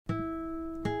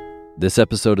This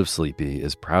episode of Sleepy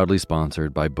is proudly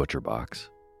sponsored by ButcherBox.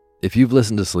 If you've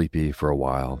listened to Sleepy for a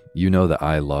while, you know that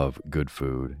I love good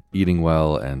food, eating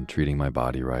well, and treating my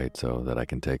body right so that I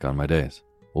can take on my days.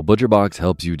 Well, ButcherBox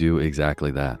helps you do exactly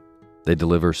that. They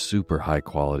deliver super high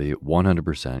quality,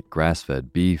 100%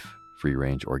 grass-fed beef,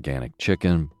 free-range organic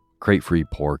chicken, crate-free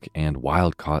pork, and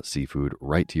wild-caught seafood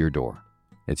right to your door.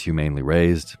 It's humanely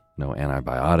raised, no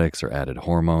antibiotics or added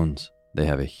hormones. They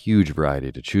have a huge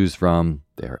variety to choose from.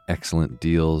 They are excellent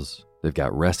deals. They've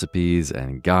got recipes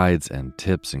and guides and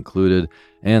tips included,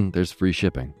 and there's free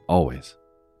shipping, always.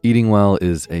 Eating well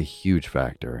is a huge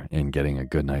factor in getting a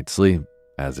good night's sleep,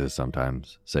 as is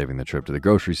sometimes saving the trip to the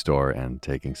grocery store and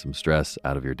taking some stress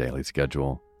out of your daily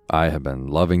schedule. I have been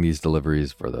loving these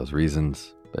deliveries for those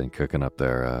reasons. Been cooking up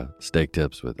their steak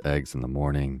tips with eggs in the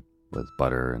morning, with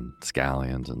butter and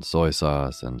scallions and soy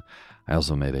sauce, and I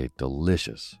also made a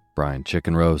delicious brine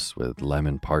chicken roast with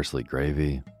lemon parsley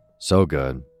gravy. So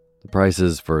good. The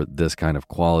prices for this kind of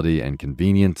quality and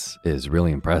convenience is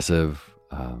really impressive.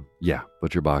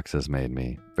 ButcherBox has made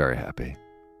me very happy.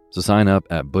 So sign up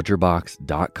at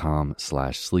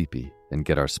butcherbox.com/sleepy and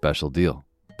get our special deal.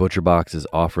 ButcherBox is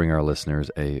offering our listeners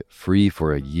a free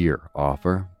for a year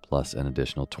offer, plus an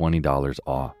additional $20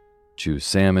 off. Choose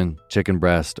salmon, chicken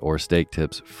breast, or steak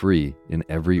tips free in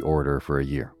every order for a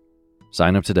year.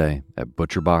 Sign up today at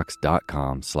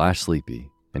butcherbox.com/sleepy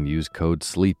and use code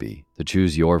SLEEPY to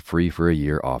choose your free for a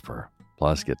year offer.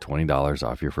 Plus, get $20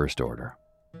 off your first order.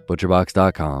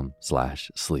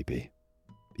 butcherbox.com/sleepy.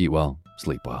 Eat well,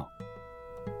 sleep well.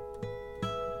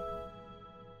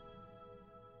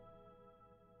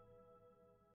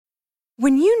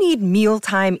 When you need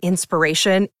mealtime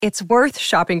inspiration, it's worth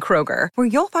shopping Kroger, where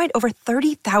you'll find over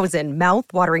 30,000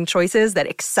 mouth-watering choices that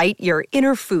excite your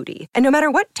inner foodie. And no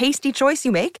matter what tasty choice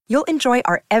you make, you'll enjoy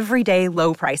our everyday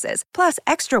low prices, plus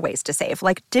extra ways to save,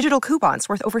 like digital coupons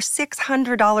worth over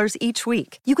 $600 each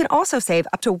week. You can also save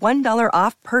up to $1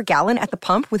 off per gallon at the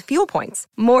pump with fuel points.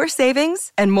 More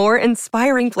savings and more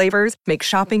inspiring flavors make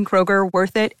shopping Kroger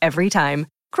worth it every time.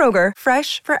 Kroger,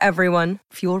 fresh for everyone.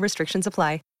 Fuel restrictions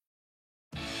apply.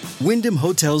 Wyndham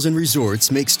Hotels and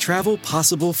Resorts makes travel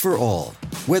possible for all.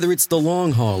 Whether it's the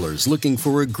long haulers looking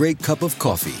for a great cup of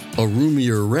coffee, a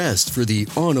roomier rest for the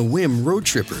on-a-whim road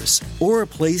trippers, or a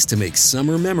place to make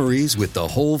summer memories with the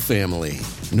whole family.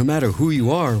 No matter who you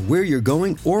are, where you're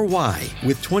going, or why,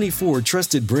 with 24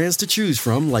 trusted brands to choose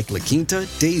from like La Quinta,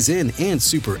 Days Inn, and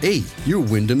Super 8, your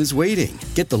Wyndham is waiting.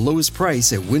 Get the lowest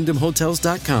price at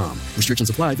WyndhamHotels.com.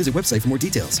 Restrictions apply. Visit website for more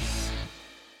details.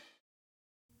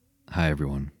 Hi,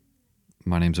 everyone.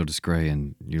 My name's Otis Gray,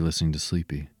 and you're listening to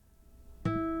Sleepy.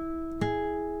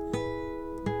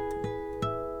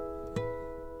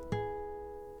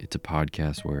 It's a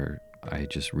podcast where I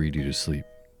just read you to sleep.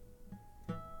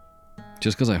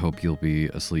 Just because I hope you'll be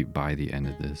asleep by the end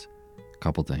of this. A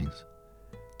couple things.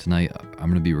 Tonight, I'm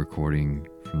going to be recording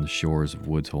from the shores of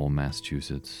Woods Hole,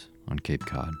 Massachusetts, on Cape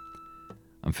Cod.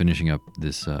 I'm finishing up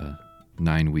this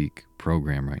 9-week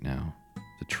program right now.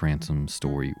 The Transom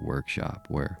Story Workshop,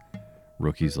 where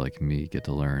rookies like me get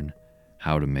to learn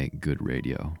how to make good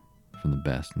radio from the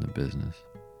best in the business.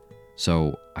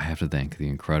 So I have to thank the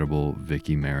incredible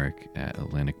Vicky Merrick at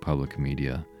Atlantic Public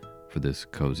Media for this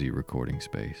cozy recording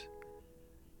space.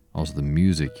 Also, the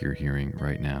music you're hearing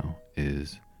right now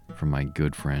is from my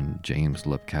good friend James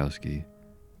Lepkowski,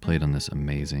 played on this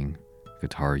amazing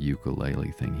guitar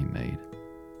ukulele thing he made.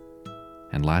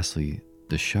 And lastly,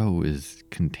 the show is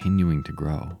continuing to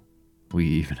grow. We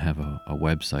even have a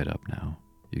website up now.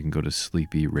 You can go to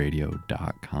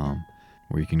sleepyradio.com,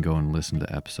 where you can go and listen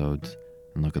to episodes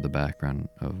and look at the background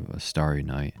of a starry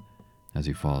night as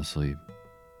you fall asleep.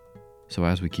 So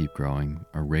as we keep growing,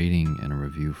 a rating and a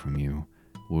review from you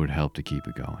would help to keep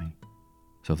it going.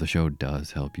 So if the show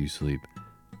does help you sleep,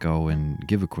 go and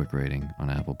give a quick rating on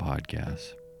Apple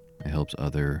Podcasts. It helps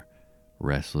other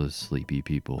restless, sleepy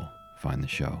people find the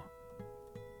show.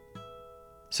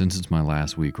 Since it's my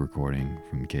last week recording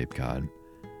from Cape Cod,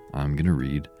 I'm going to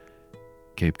read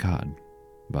Cape Cod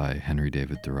by Henry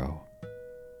David Thoreau.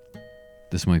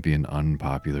 This might be an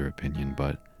unpopular opinion,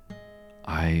 but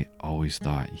I always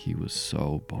thought he was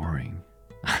so boring.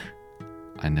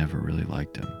 I never really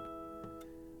liked him.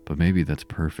 But maybe that's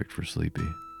perfect for Sleepy.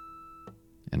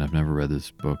 And I've never read this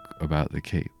book about the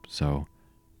Cape, so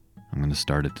I'm going to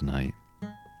start it tonight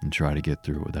and try to get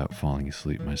through it without falling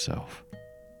asleep myself.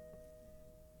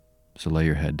 So lay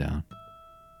your head down,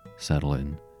 settle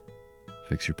in,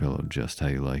 fix your pillow just how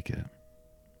you like it,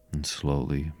 and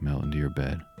slowly melt into your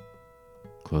bed.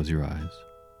 Close your eyes,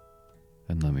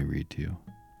 and let me read to you.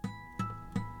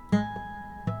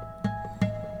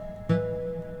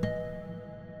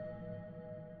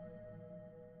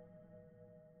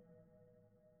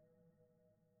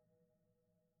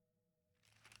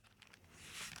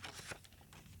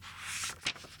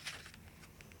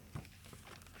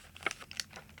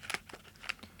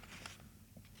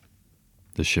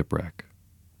 The shipwreck.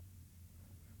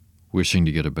 Wishing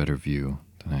to get a better view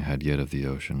than I had yet of the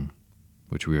ocean,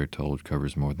 which we are told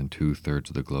covers more than 2/3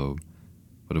 of the globe,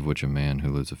 but of which a man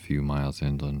who lives a few miles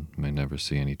inland may never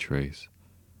see any trace,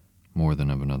 more than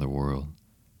of another world,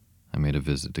 I made a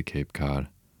visit to Cape Cod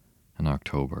in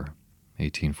October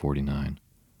 1849,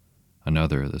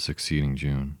 another the succeeding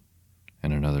June,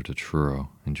 and another to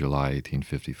Truro in July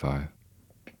 1855.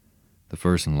 The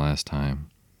first and last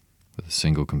time with a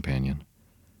single companion,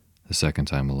 the second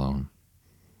time alone.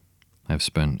 I have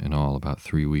spent in all about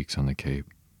 3 weeks on the Cape,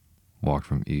 walked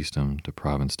from Eastham to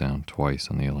Provincetown twice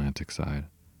on the Atlantic side,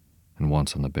 and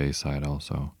once on the Bay side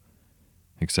also,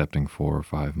 excepting 4 or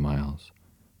 5 miles,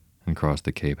 and crossed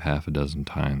the Cape half a dozen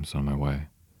times on my way.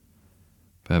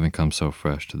 But having come so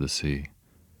fresh to the sea,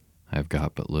 I have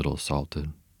got but little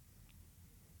salted.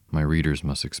 My readers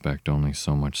must expect only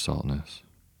so much saltness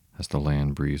as the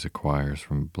land breeze acquires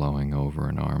from blowing over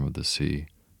an arm of the sea,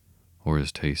 or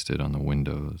is tasted on the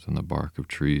windows and the bark of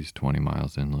trees 20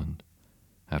 miles inland,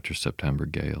 after September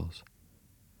gales.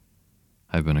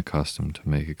 I have been accustomed to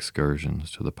make excursions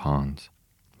to the ponds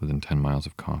within 10 miles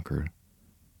of Concord,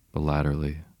 but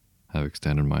latterly have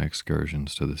extended my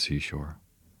excursions to the seashore.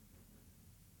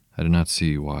 I do not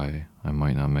see why I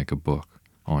might not make a book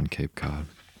on Cape Cod,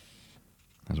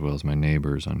 as well as my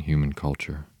neighbors on human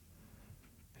culture.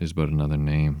 It is but another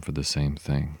name for the same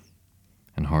thing,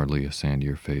 and hardly a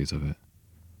sandier phase of it.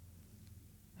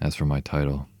 As for my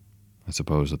title, I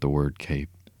suppose that the word Cape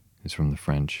is from the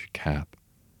French cap,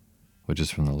 which is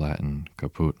from the Latin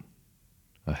caput,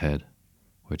 a head,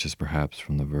 which is perhaps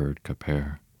from the verb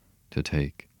capere, to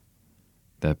take,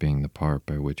 that being the part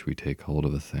by which we take hold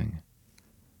of a thing,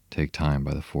 take time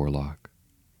by the forelock.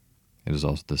 It is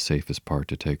also the safest part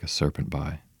to take a serpent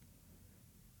by.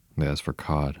 And as for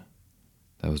cod,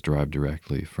 that was derived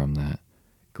directly from that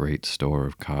great store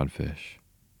of codfish,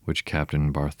 which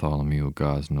Captain Bartholomew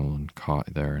Gosnold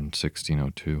caught there in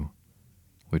 1602,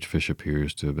 which fish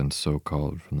appears to have been so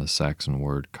called from the Saxon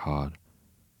word cod,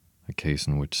 a case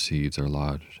in which seeds are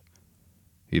lodged,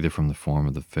 either from the form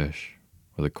of the fish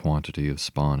or the quantity of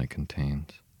spawn it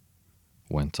contains,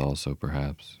 whence also,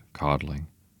 perhaps, codling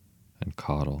and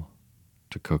coddle,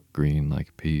 to cook green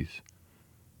like peas.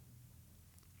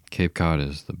 Cape Cod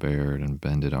is the bared and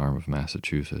bended arm of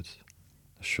Massachusetts.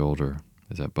 The shoulder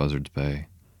is at Buzzard's Bay,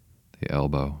 the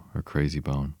elbow, or Crazy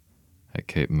Bone, at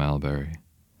Cape Malbury,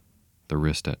 the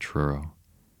wrist at Truro,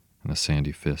 and the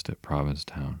sandy fist at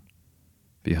Provincetown,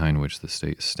 behind which the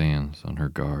state stands on her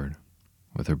guard,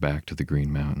 with her back to the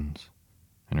Green Mountains,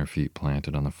 and her feet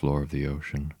planted on the floor of the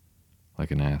ocean,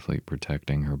 like an athlete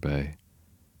protecting her bay,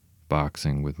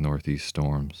 boxing with northeast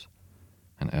storms,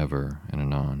 and ever and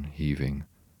anon heaving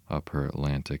up her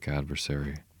Atlantic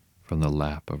adversary from the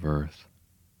lap of earth,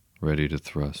 ready to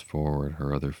thrust forward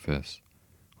her other fist,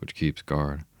 which keeps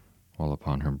guard while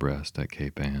upon her breast at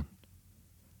Cape Ann.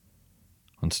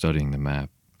 On studying the map,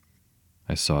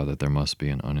 I saw that there must be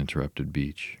an uninterrupted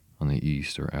beach on the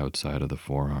east or outside of the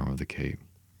forearm of the Cape,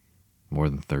 more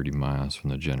than 30 miles from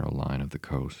the general line of the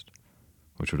coast,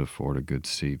 which would afford a good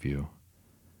sea view,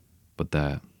 but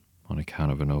that, on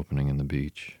account of an opening in the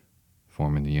beach,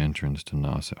 forming the entrance to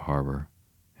Nauset Harbor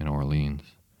in Orleans,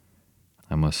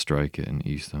 I must strike it in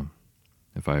Eastham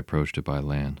if I approached it by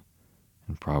land,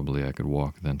 and probably I could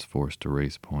walk thenceforth to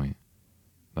Race Point,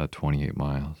 about 28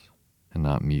 miles, and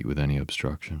not meet with any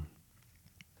obstruction.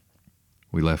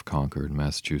 We left Concord,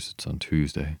 Massachusetts on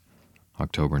Tuesday,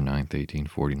 October 9th,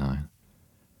 1849.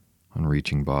 On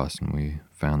reaching Boston, we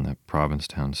found that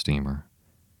Provincetown steamer,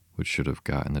 which should have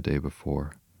gotten the day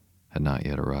before, had not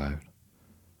yet arrived,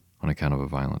 on account of a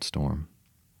violent storm,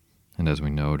 and as we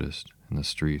noticed in the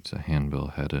streets a handbill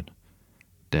headed,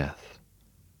 "Death,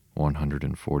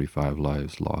 145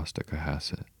 lives lost at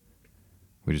Cohasset,"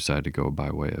 we decided to go by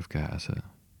way of Cohasset.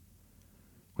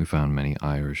 We found many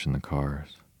Irish in the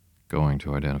cars, going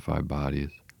to identify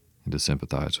bodies and to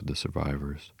sympathize with the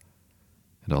survivors,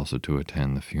 and also to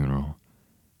attend the funeral,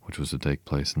 which was to take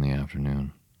place in the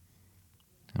afternoon.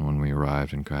 And when we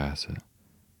arrived in Cohasset,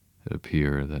 it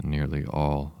appeared that nearly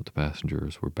all of the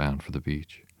passengers were bound for the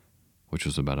beach, which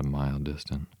was about a mile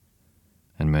distant,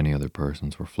 and many other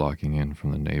persons were flocking in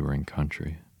from the neighboring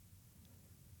country.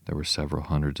 There were several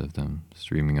hundreds of them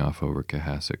streaming off over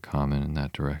Cohasset Common in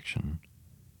that direction,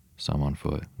 some on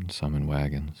foot and some in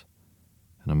wagons,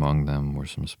 and among them were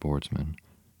some sportsmen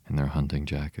in their hunting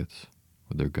jackets,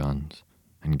 with their guns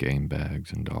and game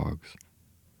bags and dogs.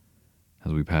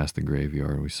 As we passed the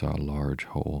graveyard, we saw a large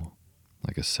hole,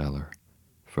 like a cellar,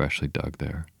 freshly dug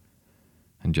there,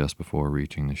 and just before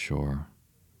reaching the shore,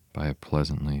 by a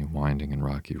pleasantly winding and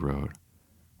rocky road,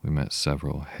 we met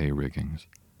several hay riggings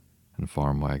and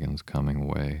farm wagons coming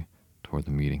away toward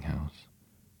the meeting house,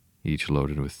 each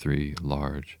loaded with 3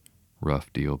 large,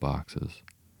 rough deal boxes.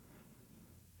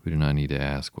 We did not need to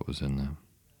ask what was in them.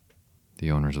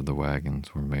 The owners of the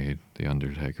wagons were made the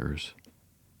undertakers.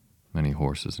 Many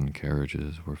horses and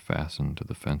carriages were fastened to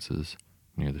the fences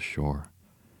near the shore,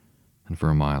 and for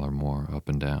a mile or more up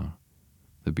and down,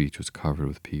 the beach was covered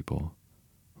with people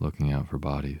looking out for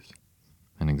bodies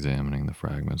and examining the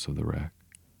fragments of the wreck.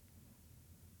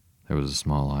 There was a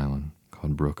small island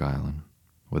called Brook Island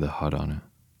with a hut on it,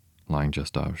 lying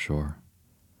just offshore.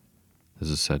 This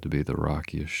is said to be the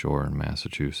rockiest shore in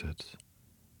Massachusetts,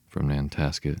 from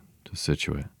Nantasket to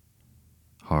Scituate,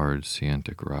 hard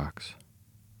scientic rocks,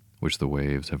 which the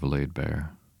waves have laid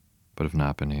bare, but have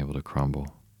not been able to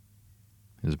crumble.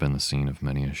 It has been the scene of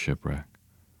many a shipwreck.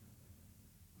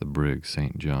 The brig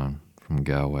St. John from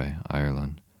Galway,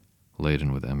 Ireland,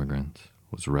 laden with emigrants,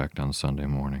 was wrecked on Sunday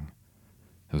morning.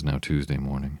 It was now Tuesday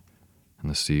morning, and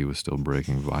the sea was still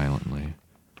breaking violently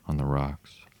on the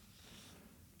rocks.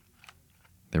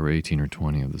 There were 18 or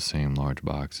 20 of the same large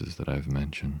boxes that I have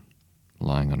mentioned,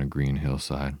 lying on a green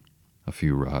hillside, a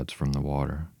few rods from the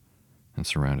water, and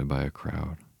surrounded by a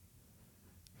crowd.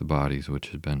 The bodies which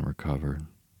had been recovered,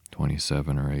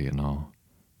 27 or 8 in all,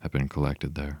 had been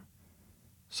collected there.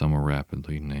 Some were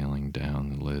rapidly nailing down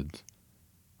the lids,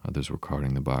 others were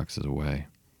carting the boxes away,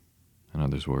 and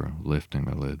others were lifting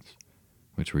the lids,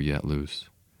 which were yet loose,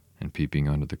 and peeping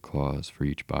under the claws for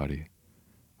each body,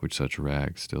 which such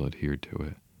rags still adhered to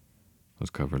it, was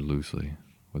covered loosely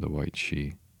with a white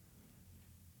sheet.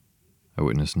 I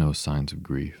witnessed no signs of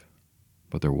grief,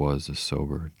 but there was a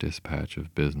sober dispatch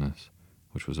of business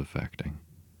which was affecting.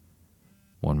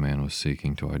 One man was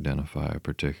seeking to identify a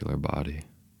particular body,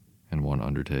 and one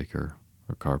undertaker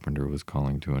or carpenter was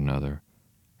calling to another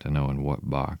to know in what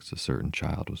box a certain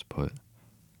child was put.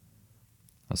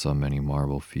 I saw many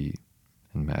marble feet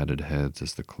and matted heads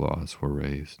as the cloths were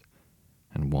raised,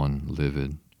 and one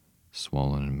livid,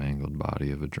 swollen and mangled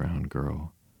body of a drowned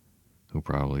girl who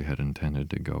probably had intended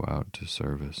to go out to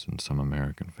service in some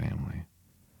American family,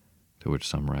 to which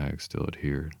some rags still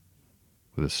adhered,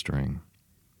 with a string,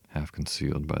 half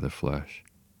concealed by the flesh,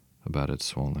 about its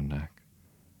swollen neck.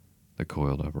 The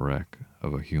coiled-up wreck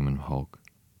of a human hulk,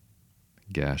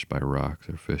 gashed by rocks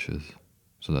or fishes,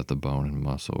 so that the bone and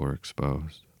muscle were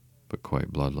exposed, but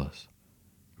quite bloodless,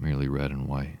 merely red and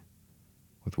white,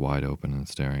 with wide open and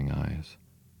staring eyes,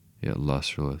 yet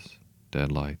lustreless,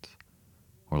 dead lights,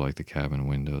 or like the cabin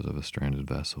windows of a stranded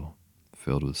vessel,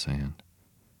 filled with sand.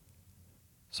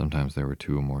 Sometimes there were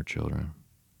 2 or more children,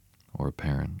 or a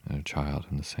parent and a child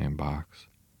in the same box,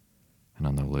 and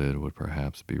on the lid would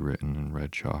perhaps be written in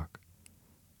red chalk,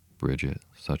 Bridget,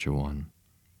 such a one,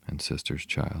 and sister's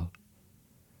child.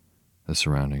 The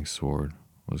surrounding sward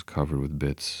was covered with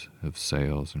bits of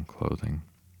sails and clothing.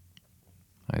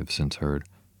 I have since heard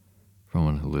from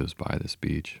one who lives by this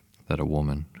beach that a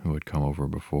woman who had come over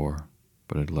before,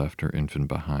 but had left her infant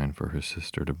behind for her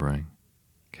sister to bring,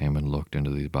 came and looked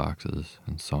into these boxes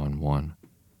and saw in one,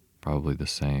 probably the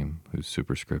same whose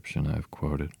superscription I have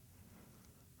quoted,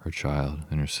 her child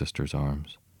in her sister's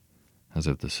arms, as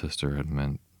if the sister had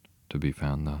meant to be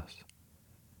found thus,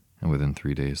 and within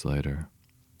 3 days later,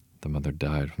 the mother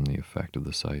died from the effect of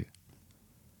the sight.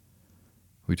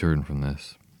 We turned from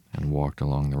this and walked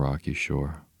along the rocky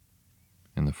shore.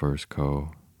 In the first cove,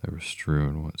 there were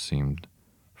strewn what seemed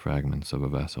fragments of a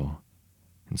vessel,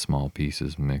 in small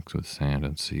pieces mixed with sand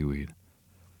and seaweed,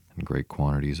 and great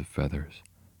quantities of feathers,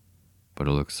 but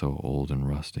it looked so old and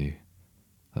rusty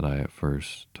that I at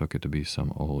first took it to be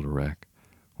some old wreck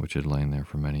which had lain there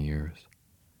for many years.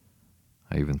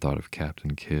 I even thought of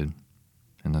Captain Kidd,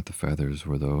 and that the feathers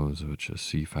were those which a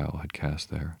seafowl had cast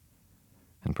there,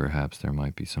 and perhaps there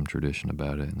might be some tradition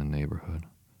about it in the neighborhood.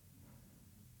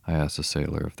 I asked the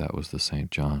sailor if that was the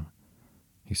St. John.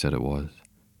 He said it was.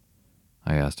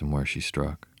 I asked him where she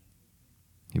struck.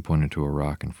 He pointed to a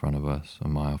rock in front of us, a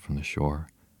mile from the shore,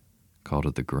 called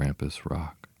it the Grampus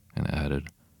Rock, and added,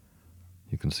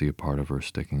 "You can see a part of her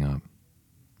sticking up.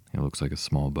 It looks like a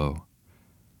small bow."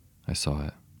 I saw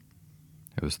it.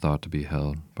 It was thought to be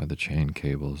held by the chain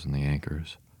cables and the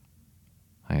anchors.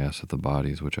 I asked if the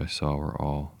bodies which I saw were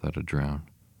all that had drowned.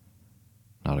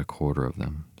 "Not a quarter of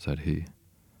them," said he.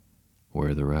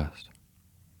 "Where are the rest?"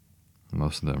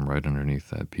 "Most of them right underneath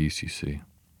that piece you see."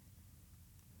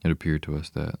 It appeared to us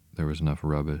that there was enough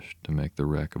rubbish to make the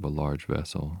wreck of a large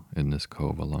vessel in this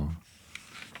cove alone,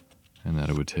 and that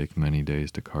it would take many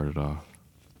days to cart it off.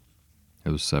 It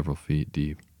was several feet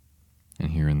deep,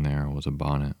 and here and there was a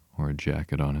bonnet or a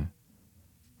jacket on it.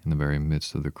 In the very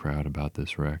midst of the crowd about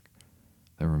this wreck,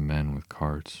 there were men with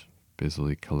carts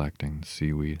busily collecting the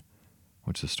seaweed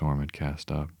which the storm had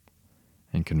cast up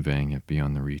and conveying it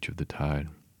beyond the reach of the tide,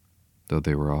 though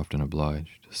they were often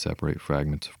obliged to separate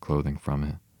fragments of clothing from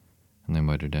it, and they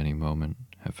might at any moment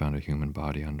have found a human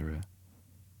body under it.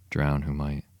 Drown who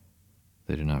might,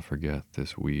 they did not forget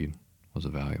this weed was a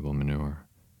valuable manure.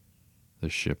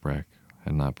 The shipwreck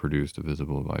had not produced a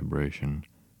visible vibration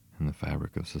in the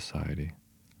fabric of society.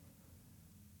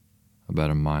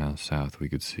 About a mile south we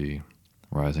could see,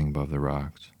 rising above the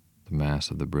rocks, the mast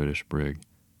of the British brig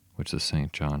which the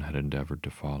St. John had endeavored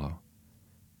to follow,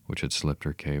 which had slipped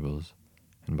her cables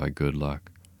and by good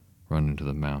luck run into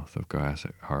the mouth of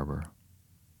Gasset Harbor.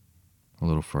 A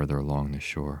little further along the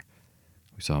shore,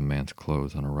 we saw a man's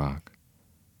clothes on a rock.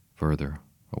 Further,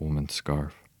 a woman's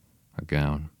scarf, a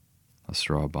gown, a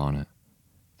straw bonnet,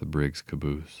 the brig's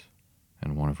caboose,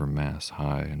 and one of her masts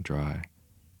high and dry,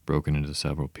 broken into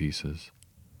several pieces.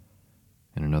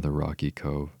 In another rocky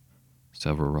cove,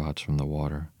 several rods from the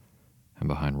water, and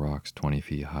behind rocks 20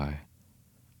 feet high,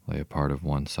 lay a part of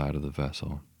one side of the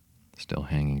vessel, still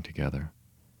hanging together.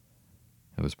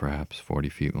 It was perhaps 40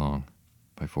 feet long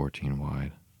by 14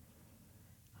 wide.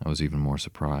 I was even more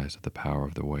surprised at the power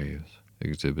of the waves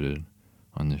exhibited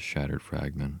on this shattered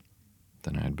fragment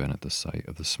than I had been at the sight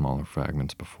of the smaller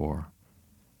fragments before.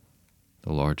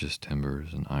 The largest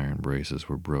timbers and iron braces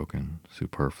were broken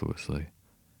superfluously,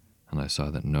 and I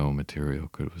saw that no material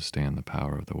could withstand the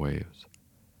power of the waves.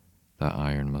 That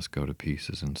iron must go to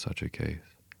pieces in such a case,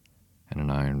 and an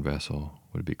iron vessel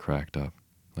would be cracked up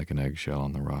like an eggshell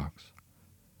on the rocks.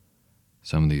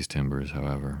 Some of these timbers,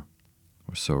 however,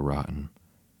 were so rotten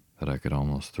that I could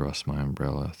almost thrust my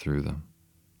umbrella through them.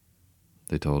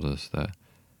 They told us that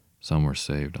some were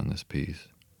saved on this piece,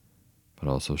 but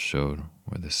also showed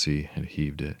where the sea had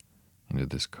heaved it into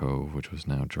this cove which was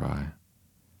now dry.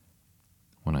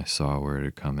 When I saw where it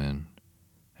had come in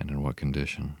and in what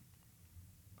condition,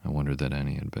 I wondered that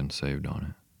any had been saved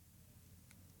on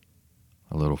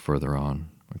it. A little further on,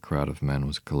 a crowd of men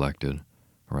was collected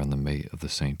around the mate of the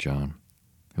St. John,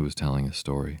 who was telling a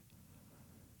story.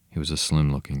 He was a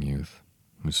slim-looking youth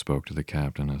who spoke to the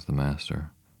captain as the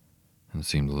master and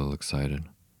seemed a little excited.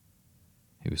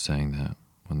 He was saying that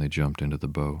when they jumped into the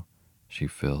boat, she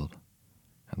filled,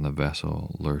 and the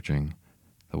vessel, lurching,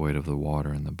 the weight of the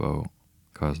water in the boat,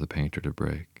 caused the painter to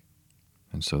break,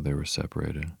 and so they were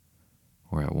separated,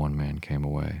 whereat one man came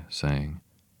away, saying,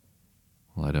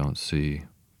 "Well, I don't see,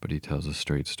 but he tells a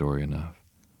straight story enough.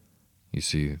 You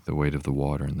see, the weight of the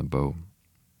water in the boat,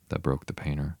 that broke the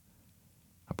painter.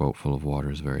 A boat full of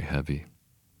water is very heavy,"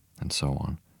 and so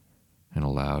on, in a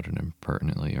loud and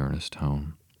impertinently earnest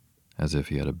tone, as if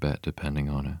he had a bet depending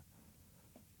on it,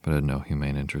 but had no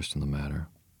humane interest in the matter.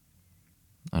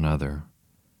 Another,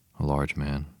 a large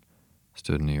man,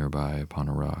 stood nearby upon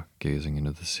a rock, gazing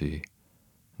into the sea,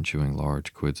 and chewing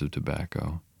large quids of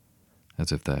tobacco,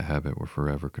 as if that habit were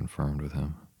forever confirmed with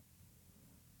him.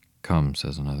 "Come,"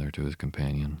 says another to his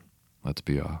companion, "let's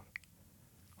be off.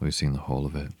 We've seen the whole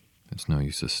of it. It's no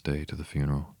use to stay to the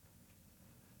funeral."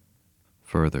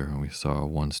 Further, we saw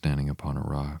one standing upon a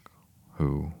rock,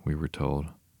 who, we were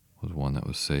told, was one that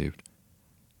was saved.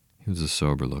 He was a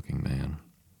sober-looking man,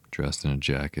 dressed in a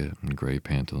jacket and gray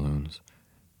pantaloons,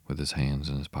 with his hands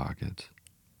in his pockets.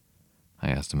 I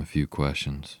asked him a few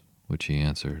questions, which he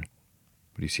answered,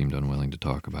 but he seemed unwilling to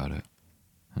talk about it,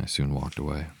 and I soon walked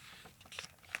away.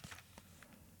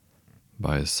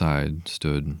 By his side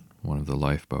stood one of the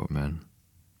lifeboat men,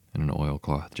 in an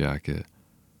oilcloth jacket,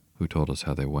 who told us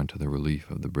how they went to the relief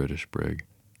of the British brig,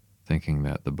 thinking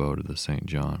that the boat of the St.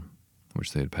 John,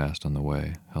 which they had passed on the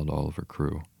way, held all of her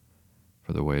crew,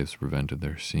 for the waves prevented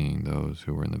their seeing those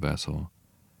who were in the vessel,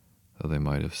 though they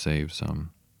might have saved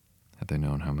some had they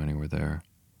known how many were there.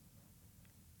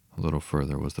 A little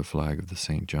further was the flag of the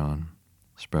St. John,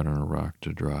 spread on a rock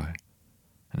to dry,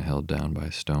 and held down by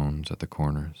stones at the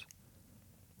corners.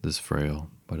 This frail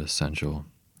but essential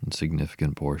and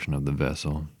significant portion of the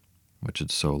vessel, which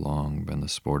had so long been the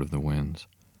sport of the winds,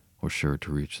 was sure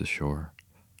to reach the shore.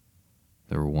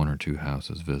 There were one or two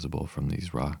houses visible from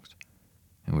these rocks,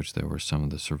 in which there were some of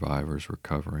the survivors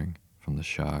recovering from the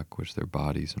shock which their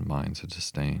bodies and minds had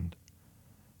sustained.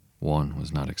 One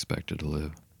was not expected to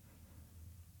live.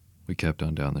 We kept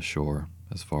on down the shore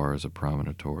as far as a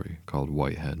promontory called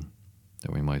Whitehead,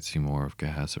 that we might see more of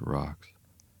Gasset Rocks.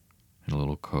 In a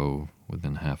little cove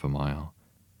within half a mile,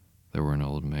 there were an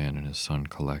old man and his son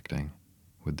collecting,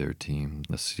 with their team,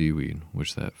 the seaweed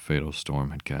which that fatal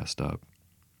storm had cast up,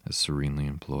 as serenely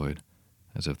employed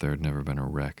as if there had never been a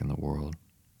wreck in the world,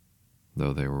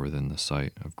 though they were within the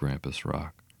sight of Grampus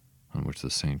Rock, on which the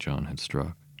St. John had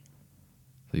struck.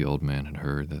 The old man had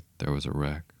heard that there was a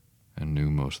wreck and knew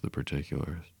most of the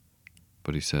particulars,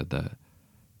 but he said that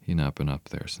he'd not been up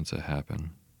there since it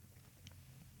happened.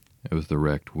 It was the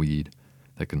wrecked weed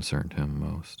that concerned him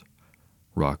most.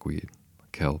 Rockweed,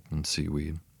 kelp, and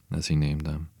seaweed, as he named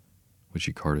them, which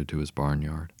he carted to his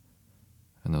barnyard,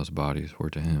 and those bodies were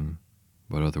to him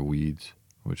but other weeds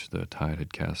which the tide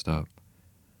had cast up,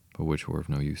 but which were of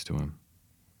no use to him.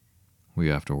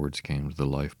 We afterwards came to the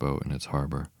lifeboat in its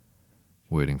harbor,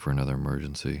 waiting for another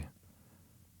emergency,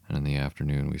 and in the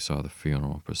afternoon we saw the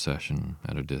funeral procession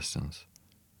at a distance,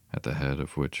 at the head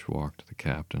of which walked the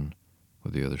captain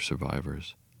with the other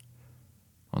survivors.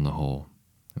 On the whole,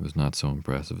 it was not so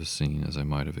impressive a scene as I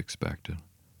might have expected.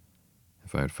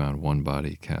 If I had found one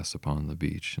body cast upon the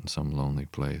beach in some lonely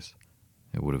place,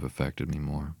 it would have affected me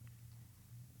more.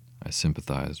 I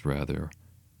sympathized rather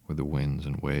with the winds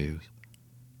and waves,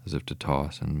 as if to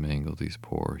toss and mangle these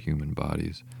poor human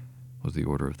bodies was the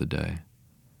order of the day.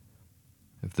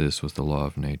 If this was the law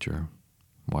of nature,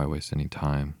 why waste any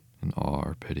time in awe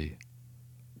or pity?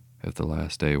 If the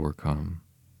last day were come,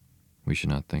 we should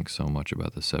not think so much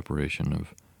about the separation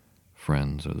of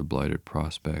friends or the blighted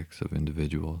prospects of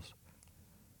individuals.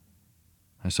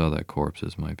 I saw that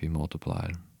corpses might be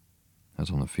multiplied, as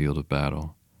on the field of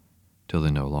battle, till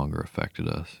they no longer affected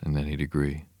us in any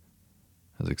degree,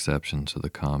 as exceptions to the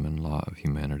common law of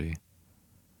humanity.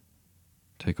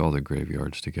 Take all the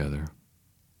graveyards together,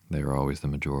 they are always the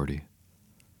majority.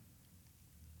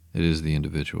 It is the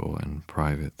individual and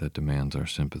private that demands our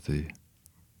sympathy.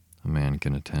 A man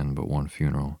can attend but one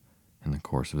funeral in the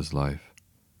course of his life,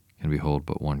 can behold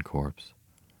but one corpse.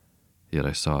 Yet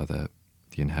I saw that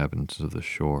the inhabitants of the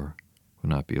shore would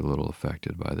not be a little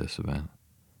affected by this event.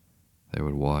 They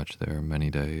would watch there many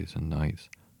days and nights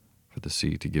for the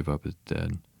sea to give up its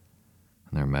dead, and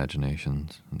their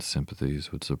imaginations and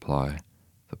sympathies would supply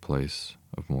the place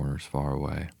of mourners far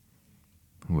away,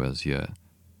 who as yet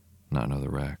not know the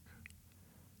wreck.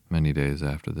 Many days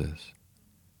after this,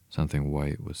 something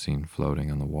white was seen floating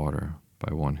on the water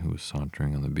by one who was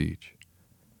sauntering on the beach.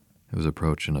 It was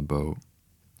approached in a boat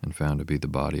and found to be the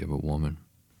body of a woman,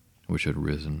 which had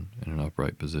risen in an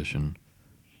upright position,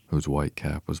 whose white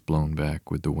cap was blown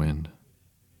back with the wind.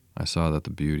 I saw that the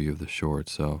beauty of the shore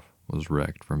itself was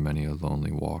wrecked for many a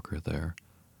lonely walker there,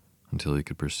 until he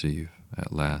could perceive,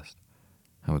 at last,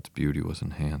 how its beauty was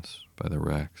enhanced by the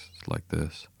wrecks like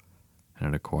this,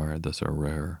 and it acquired thus a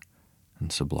rarer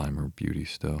and sublimer beauty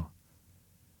still.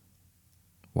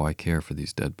 Why care for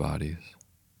these dead bodies?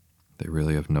 They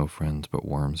really have no friends but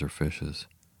worms or fishes.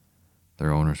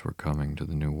 Their owners were coming to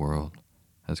the New World,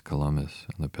 as Columbus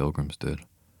and the Pilgrims did.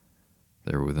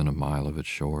 They were within a mile of its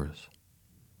shores,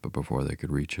 but before they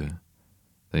could reach it,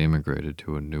 they immigrated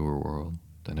to a newer world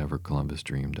than ever Columbus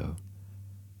dreamed of.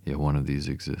 Yet one of these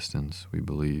existence, we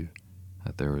believe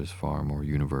that there is far more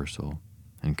universal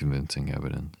and convincing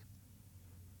evidence,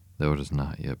 though it has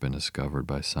not yet been discovered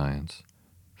by science,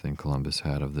 than Columbus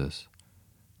had of this,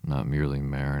 not merely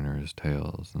mariners'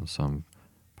 tales and some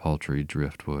paltry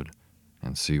driftwood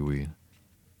and seaweed,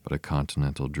 but a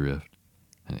continental drift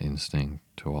and instinct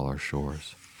to all our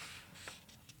shores.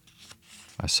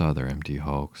 I saw their empty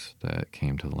hulks that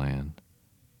came to land,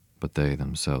 but they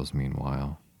themselves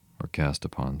meanwhile were cast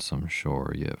upon some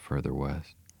shore yet further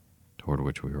west, toward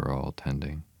which we were all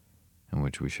tending, and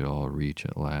which we should all reach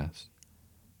at last.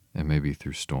 It may be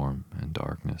through storm and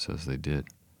darkness as they did,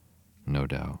 no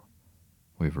doubt.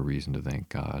 We have a reason to thank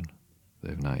God they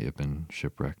have not yet been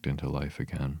shipwrecked into life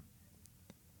again.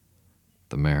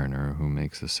 The mariner who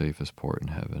makes the safest port in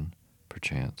heaven,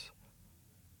 perchance,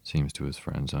 seems to his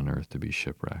friends on earth to be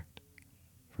shipwrecked,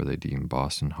 for they deem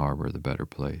Boston Harbor the better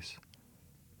place,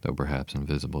 though perhaps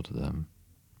invisible to them.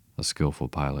 A skillful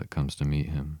pilot comes to meet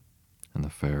him, and the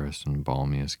fairest and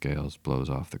balmiest gales blows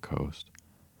off the coast.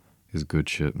 His good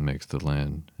ship makes the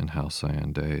land in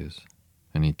halcyon days,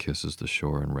 and he kisses the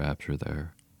shore in rapture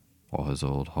there, while his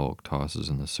old hulk tosses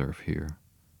in the surf here.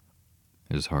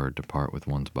 It is hard to part with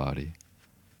one's body,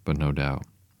 but no doubt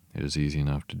it is easy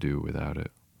enough to do without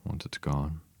it once it's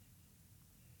gone.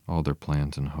 All their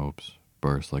plans and hopes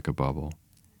burst like a bubble.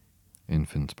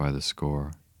 Infants by the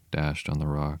score, dashed on the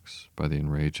rocks by the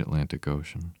enraged Atlantic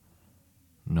Ocean.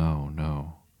 No,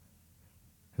 no.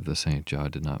 If the St.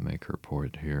 John did not make her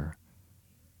port here,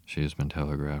 she has been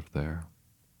telegraphed there.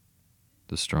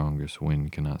 The strongest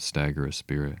wind cannot stagger a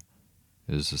spirit.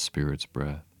 It is the spirit's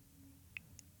breath.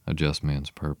 A just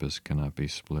man's purpose cannot be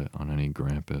split on any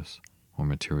grampus or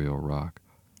material rock,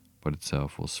 but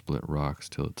itself will split rocks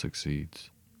till it succeeds.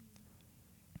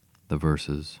 The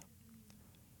verses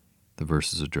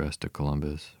addressed to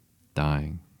Columbus,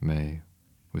 dying, may,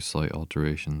 with slight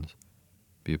alterations,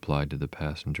 be applied to the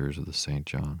passengers of the St.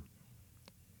 John.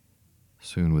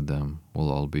 Soon with them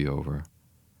will all be over,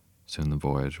 soon the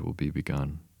voyage will be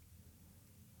begun.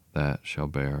 That shall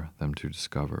bear them to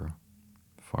discover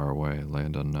far away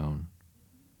land unknown,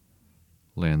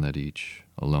 land that each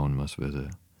alone must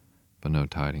visit, but no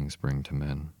tidings bring to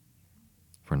men,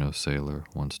 for no sailor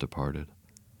once departed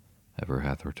ever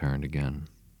hath returned again.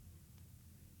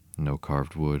 No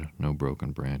carved wood, no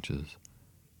broken branches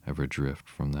ever drift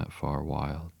from that far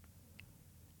wild.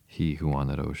 He who on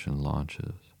that ocean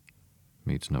launches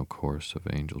meets no course of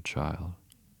angel child.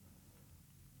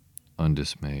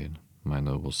 Undismayed, my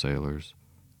noble sailors,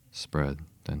 spread,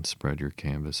 then spread your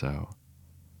canvas out.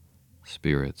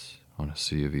 Spirits on a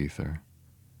sea of ether,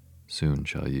 soon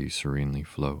shall ye serenely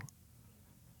float.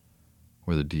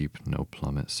 Where the deep no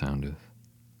plummet soundeth,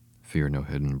 fear no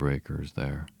hidden breakers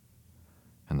there,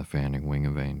 and the fanning wing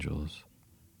of angels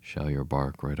shall your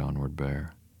bark right onward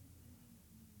bear.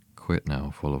 Quit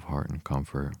now, full of heart and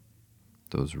comfort,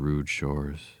 those rude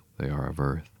shores, they are of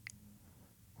earth,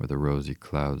 where the rosy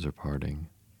clouds are parting,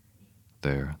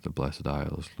 there the blessed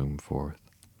isles loom forth.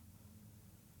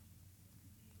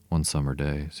 One summer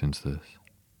day since this,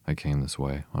 I came this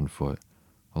way on foot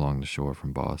along the shore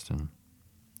from Boston.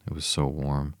 It was so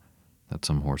warm that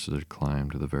some horses had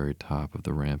climbed to the very top of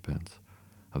the ramparts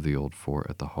of the old fort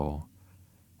at the Hall,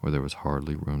 where there was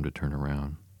hardly room to turn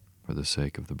around for the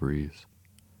sake of the breeze.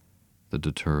 The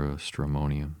Datura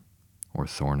stramonium, or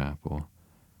thorn-apple,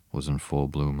 was in full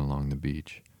bloom along the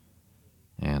beach,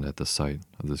 and at the sight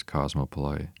of this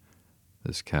cosmopolite,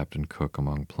 this Captain Cook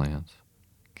among plants,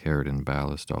 carried in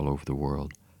ballast all over the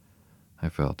world, I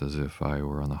felt as if I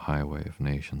were on the highway of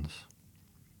nations.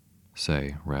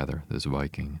 Say, rather, this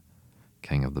Viking,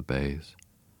 king of the bays,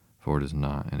 for it is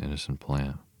not an innocent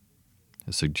plant.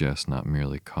 It suggests not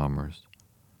merely commerce,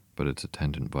 but its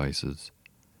attendant vices,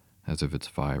 as if its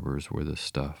fibers were the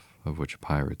stuff of which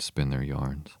pirates spin their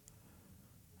yarns.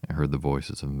 I heard the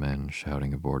voices of men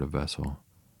shouting aboard a vessel,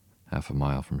 half a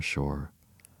mile from shore,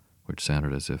 which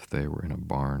sounded as if they were in a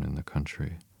barn in the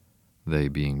country, they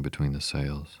being between the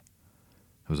sails.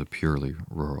 It was a purely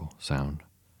rural sound.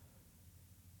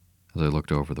 As I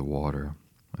looked over the water,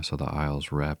 I saw the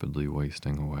isles rapidly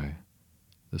wasting away,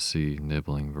 the sea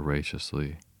nibbling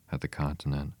voraciously at the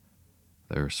continent,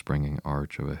 their springing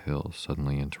arch of a hill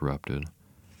suddenly interrupted,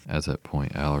 as at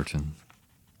Point Allerton,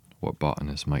 what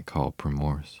botanists might call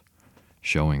primorse,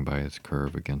 showing by its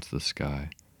curve against the sky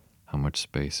how much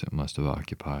space it must have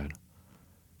occupied,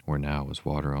 where now was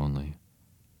water only.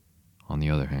 On the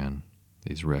other hand,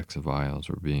 these wrecks of isles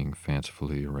were being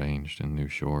fancifully arranged in new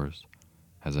shores,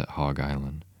 as at Hog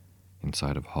Island,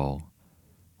 inside of Hull,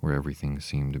 where everything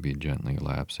seemed to be gently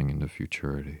lapsing into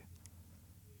futurity.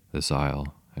 This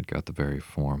isle had got the very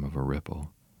form of a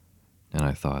ripple, and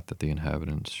I thought that the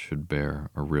inhabitants should bear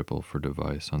a ripple for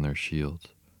device on their shields,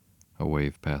 a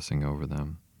wave passing over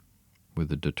them, with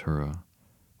the datura,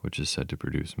 which is said to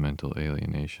produce mental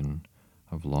alienation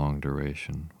of long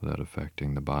duration without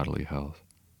affecting the bodily health,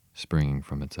 springing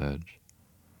from its edge.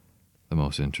 The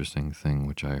most interesting thing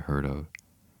which I heard of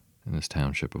in this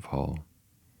township of Hull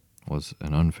was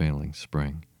an unfailing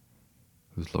spring,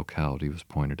 whose locality was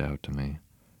pointed out to me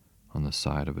on the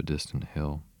side of a distant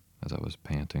hill as I was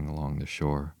panting along the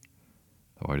shore,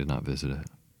 though I did not visit it.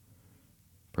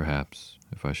 Perhaps,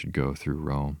 if I should go through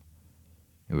Rome,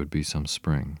 it would be some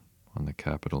spring on the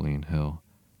Capitoline Hill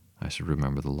I should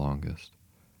remember the longest.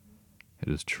 It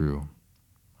is true,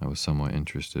 I was somewhat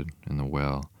interested in the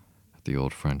well at the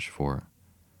old French fort,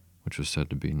 which was said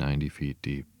to be 90 feet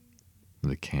deep,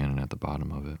 with a cannon at the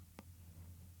bottom of it.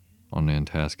 On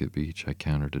Nantasket Beach I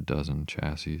counted a dozen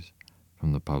chassis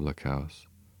from the public house.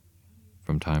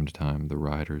 From time to time the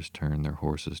riders turned their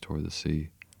horses toward the sea,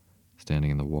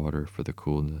 standing in the water for the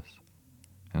coolness,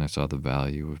 and I saw the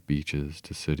value of beaches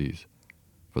to cities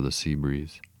for the sea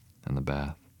breeze and the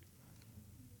bath.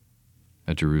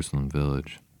 At Jerusalem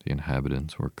Village, the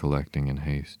inhabitants were collecting in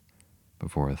haste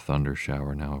before a thunder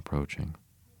shower now approaching.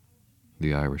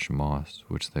 The Irish moss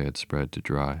which they had spread to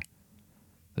dry,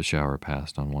 the shower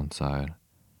passed on one side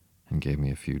and gave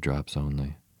me a few drops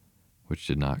only, which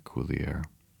did not cool the air.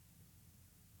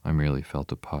 I merely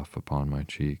felt a puff upon my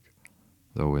cheek,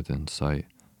 though within sight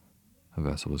a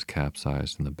vessel was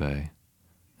capsized in the bay,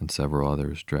 and several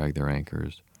others dragged their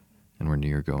anchors and were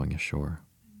near going ashore.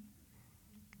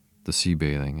 The sea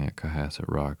bathing at Cohasset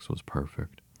Rocks was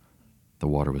perfect. The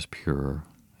water was purer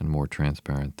and more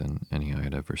transparent than any I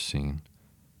had ever seen.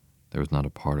 There was not a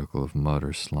particle of mud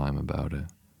or slime about it.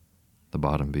 The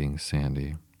bottom being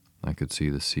sandy, I could see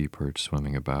the sea perch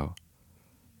swimming about,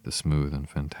 the smooth and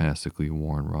fantastically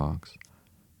worn rocks,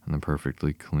 and the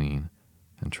perfectly clean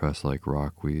and tress-like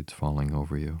rock weeds falling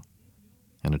over you,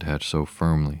 and attached so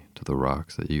firmly to the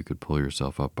rocks that you could pull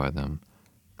yourself up by them,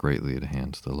 greatly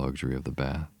enhanced the luxury of the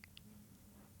bath.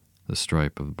 The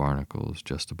stripe of barnacles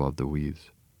just above the weeds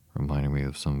reminded me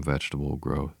of some vegetable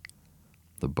growth,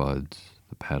 the buds,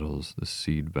 the petals, the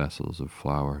seed vessels of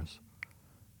flowers.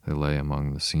 They lay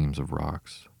among the seams of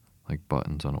rocks like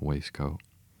buttons on a waistcoat.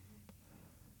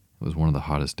 It was one of the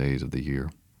hottest days of the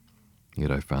year,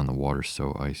 yet I found the water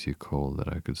so icy cold that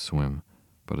I could swim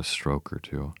but a stroke or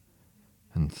two,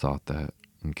 and thought that,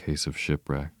 in case of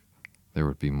shipwreck, there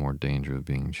would be more danger of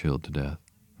being chilled to death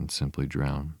than simply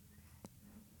drown.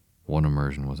 One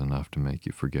immersion was enough to make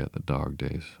you forget the dog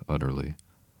days utterly.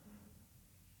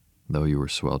 Though you were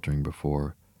sweltering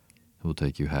before, it will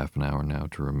take you half an hour now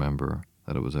to remember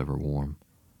that it was ever warm.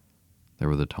 There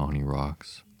were the tawny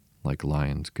rocks, like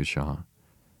lions couchant,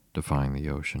 defying the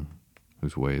ocean,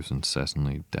 whose waves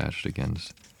incessantly dashed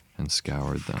against and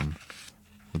scoured them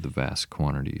with the vast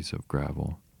quantities of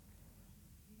gravel.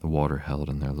 The water held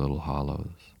in their little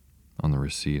hollows on the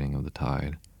receding of the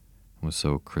tide and was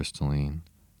so crystalline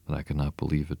that I could not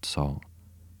believe it salt,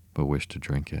 but wished to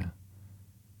drink it.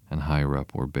 And higher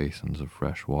up were basins of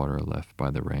fresh water left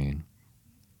by the rain,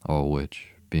 all which,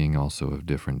 being also of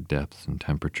different depths and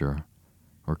temperature,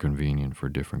 were convenient for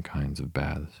different kinds of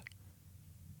baths.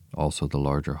 Also the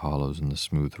larger hollows in the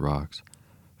smooth rocks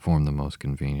formed the most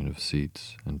convenient of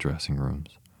seats and dressing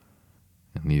rooms.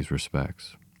 In these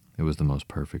respects, it was the most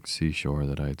perfect seashore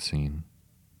that I had seen.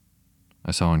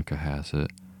 I saw in Cohasset,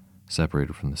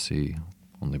 separated from the sea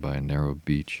only by a narrow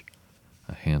beach,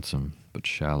 a handsome but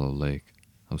shallow lake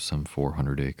of some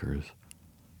 400 acres,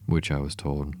 which I was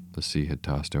told the sea had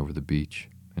tossed over the beach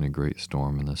in a great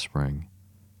storm in the spring,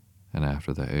 and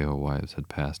after the alewives had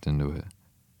passed into it,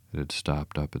 it had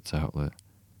stopped up its outlet,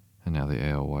 and now the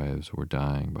alewives were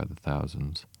dying by the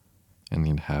thousands, and the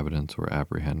inhabitants were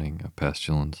apprehending a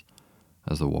pestilence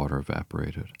as the water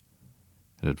evaporated.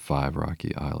 It had 5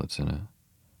 rocky islets in it.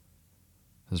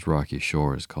 This rocky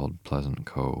shore is called Pleasant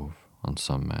Cove on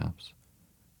some maps.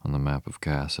 On the map of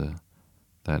Cohasset,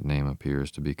 that name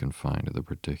appears to be confined to the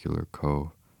particular cove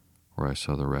where I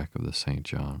saw the wreck of the St.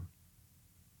 John.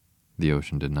 The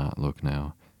ocean did not look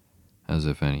now as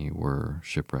if any were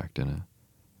shipwrecked in it.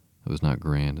 It was not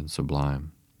grand and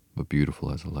sublime, but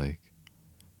beautiful as a lake.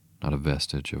 Not a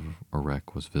vestige of a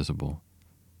wreck was visible,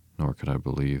 nor could I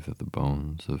believe that the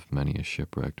bones of many a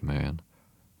shipwrecked man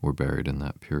were buried in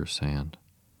that pure sand.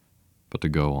 But to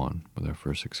go on with our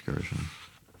first excursion.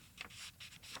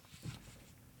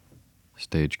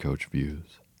 Stagecoach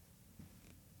views.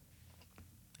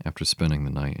 After spending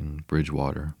the night in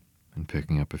Bridgewater and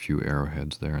picking up a few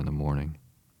arrowheads there in the morning,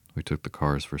 we took the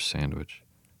cars for Sandwich,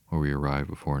 where we arrived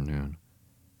before noon.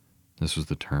 This was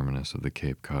the terminus of the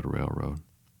Cape Cod Railroad,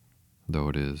 though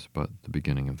it is but the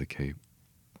beginning of the Cape.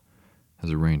 As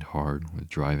it rained hard with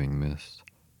driving mist,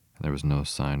 and there was no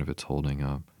sign of its holding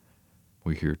up,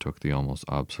 we here took the almost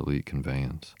obsolete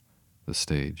conveyance, the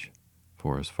stage,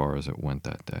 for as far as it went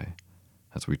that day,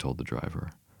 as we told the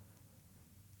driver.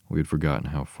 We had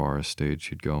forgotten how far a stage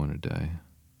should go in a day,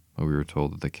 but we were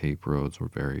told that the Cape roads were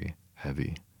very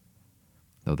heavy,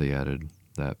 though they added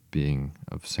that, being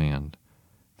of sand,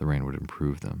 the rain would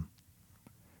improve them.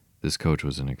 This coach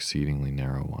was an exceedingly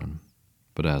narrow one,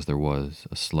 but as there was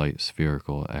a slight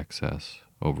spherical excess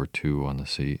over 2 on the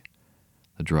seat,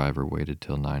 the driver waited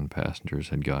till 9 passengers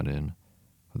had got in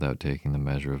without taking the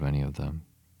measure of any of them,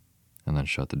 and then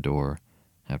shut the door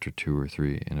after 2 or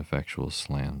 3 ineffectual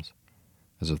slams,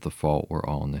 as if the fault were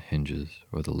all in the hinges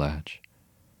or the latch,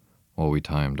 while we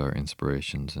timed our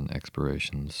inspirations and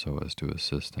expirations so as to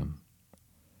assist him.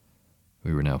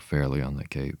 We were now fairly on the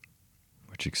Cape,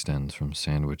 which extends from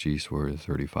Sandwich eastward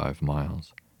 35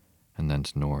 miles, and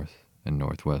thence north and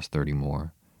northwest 30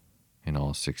 more, in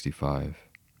all 65,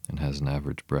 and has an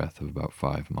average breadth of about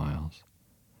 5 miles.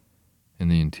 In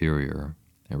the interior,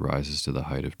 it rises to the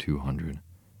height of 200,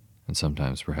 and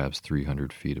sometimes perhaps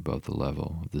 300 feet above the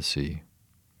level of the sea.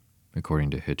 According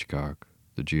to Hitchcock,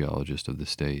 the geologist of the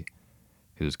state,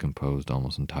 it is composed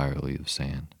almost entirely of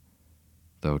sand,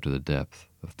 though to the depth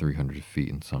of 300 feet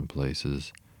in some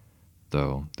places,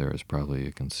 though there is probably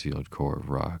a concealed core of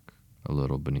rock a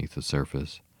little beneath the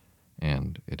surface,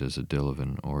 and it is a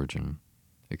Delavan origin,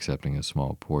 excepting a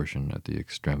small portion at the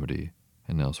extremity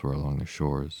and elsewhere along the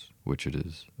shores, which it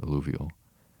is alluvial.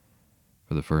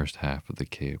 For the first half of the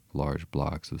Cape, large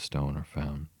blocks of stone are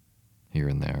found, here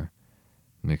and there,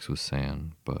 mixed with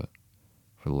sand, but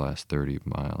for the last 30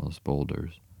 miles,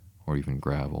 boulders, or even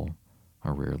gravel,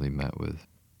 are rarely met with.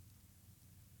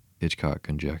 Hitchcock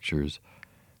conjectures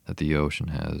that the ocean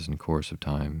has, in course of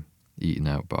time, eaten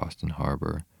out Boston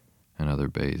Harbor and other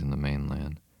bays in the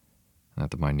mainland, and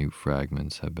that the minute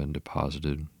fragments have been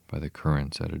deposited by the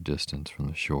currents at a distance from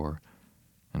the shore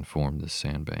and formed this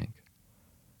sandbank.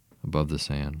 Above the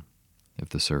sand, if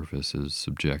the surface is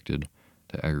subjected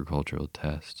to agricultural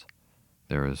tests,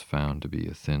 there is found to be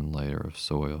a thin layer of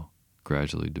soil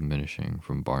gradually diminishing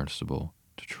from Barnstable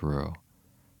to Truro,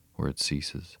 where it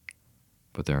ceases,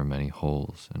 but there are many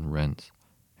holes and rents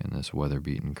in this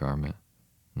weather-beaten garment,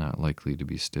 not likely to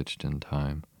be stitched in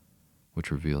time,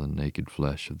 which reveal the naked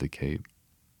flesh of the Cape,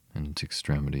 and its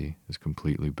extremity is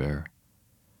completely bare.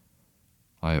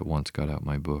 I at once got out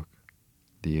my book,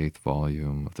 the 8th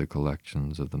volume of the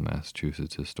collections of the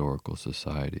Massachusetts Historical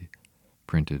Society,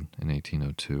 printed in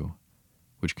 1802,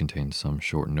 which contained some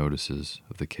short notices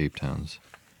of the Cape Towns,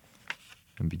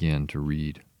 and began to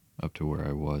read up to where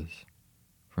I was,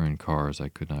 for in cars I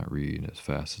could not read as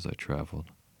fast as I traveled.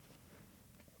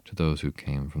 To those who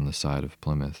came from the side of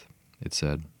Plymouth, it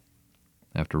said,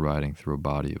 after riding through a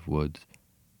body of woods,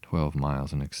 12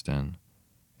 miles in extent,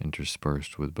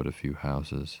 interspersed with but a few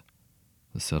houses,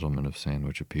 the settlement of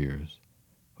Sandwich appears,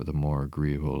 with a more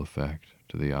agreeable effect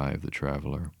to the eye of the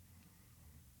traveler.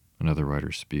 Another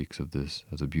writer speaks of this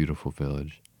as a beautiful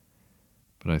village,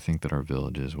 but I think that our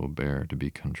villages will bear to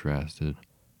be contrasted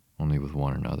only with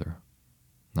one another,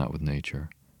 not with nature.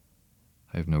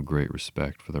 I have no great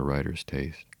respect for the writer's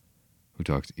taste, who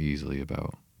talks easily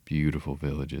about beautiful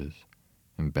villages,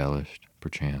 embellished,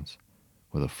 perchance,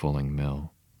 with a fulling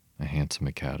mill, a handsome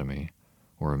academy,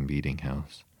 or a meeting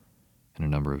house, and a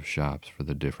number of shops for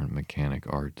the different mechanic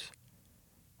arts,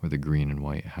 where the green and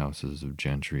white houses of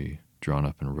gentry drawn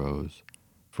up in rows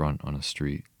front on a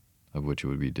street of which it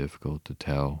would be difficult to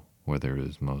tell whether it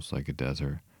is most like a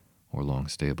desert or long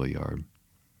stable yard.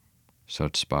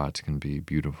 Such spots can be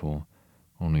beautiful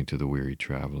only to the weary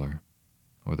traveler,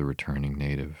 or the returning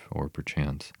native, or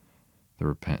perchance the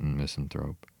repentant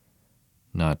misanthrope,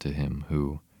 not to him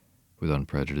who, with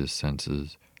unprejudiced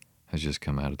senses, has just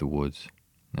come out of the woods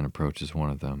and approaches one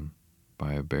of them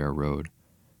by a bare road,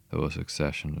 though a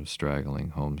succession of straggling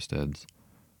homesteads,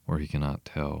 where he cannot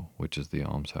tell which is the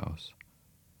almshouse.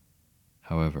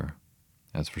 However,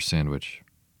 as for Sandwich,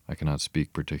 I cannot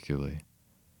speak particularly.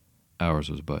 Ours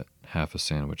was but half a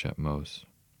sandwich at most,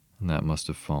 and that must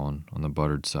have fallen on the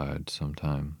buttered side some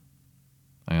time.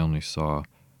 I only saw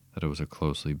that it was a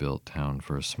closely built town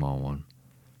for a small one,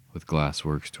 with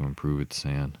glassworks to improve its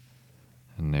sand,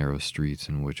 and narrow streets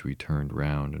in which we turned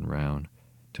round and round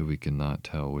till we could not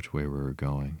tell which way we were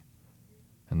going.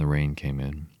 And the rain came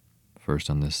in, first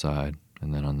on this side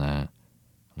and then on that,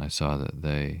 and I saw that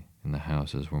they in the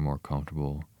houses were more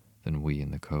comfortable than we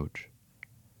in the coach.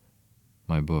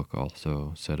 My book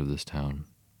also said of this town,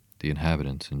 the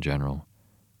inhabitants in general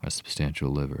are substantial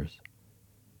livers.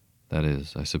 That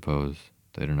is, I suppose,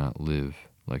 they do not live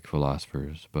like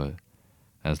philosophers, but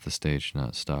as the stage did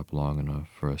not stop long enough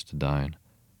for us to dine,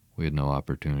 we had no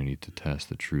opportunity to test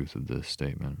the truth of this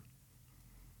statement.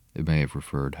 It may have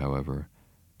referred, however,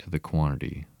 to the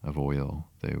quantity of oil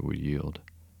they would yield.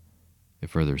 It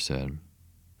further said,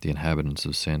 the inhabitants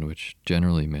of Sandwich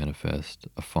generally manifest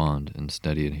a fond and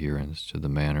steady adherence to the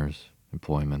manners,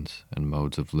 employments, and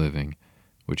modes of living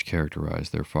which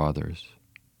characterized their fathers,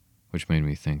 which made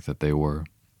me think that they were,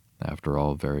 after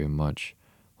all, very much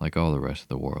like all the rest of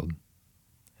the world,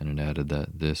 and it added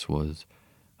that this was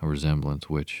a resemblance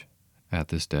which, at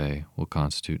this day, will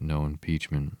constitute no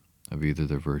impeachment of either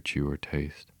their virtue or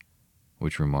taste,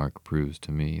 which remark proves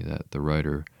to me that the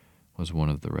writer was one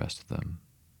of the rest of them.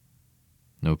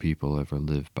 No people ever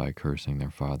lived by cursing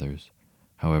their fathers,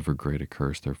 however great a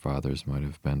curse their fathers might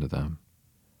have been to them.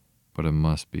 But it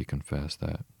must be confessed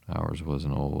that ours was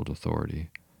an old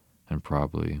authority, and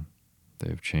probably they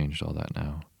have changed all that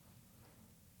now.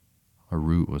 Our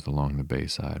route was along the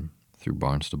bayside, through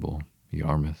Barnstable,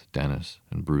 Yarmouth, Dennis,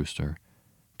 and Brewster,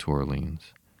 to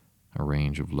Orleans, a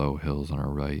range of low hills on our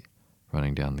right,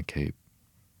 running down the Cape.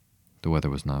 The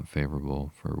weather was not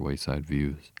favorable for wayside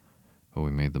views, but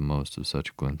we made the most of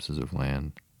such glimpses of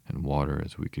land and water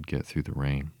as we could get through the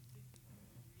rain.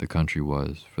 The country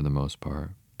was, for the most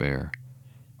part, bare,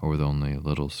 or with only a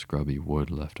little scrubby wood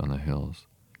left on the hills.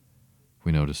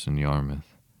 We noticed in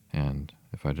Yarmouth, and,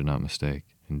 if I did not mistake,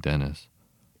 in Dennis,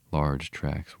 large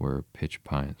tracts where pitch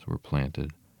pines were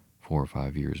planted 4 or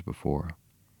 5 years before.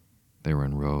 They were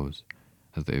in rows,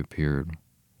 as they appeared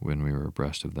when we were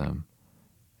abreast of them,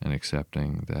 and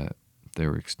excepting that they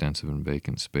were extensive and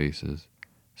vacant spaces,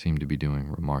 seemed to be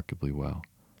doing remarkably well.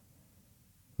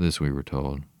 This, we were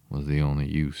told, was the only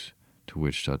use to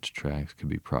which such tracts could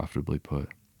be profitably put.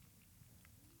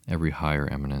 Every higher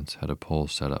eminence had a pole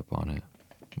set up on it,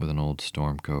 with an old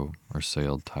storm coat or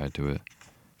sail tied to it,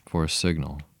 for a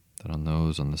signal that on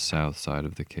those on the south side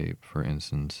of the Cape, for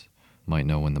instance, might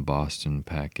know when the Boston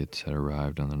packets had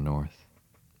arrived on the north.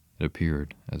 It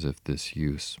appeared as if this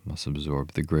use must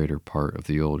absorb the greater part of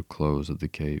the old clothes of the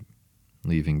Cape,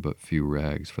 leaving but few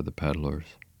rags for the peddlers.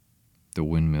 The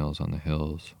windmills on the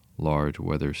hills, large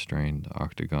weather-strained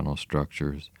octagonal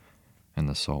structures, and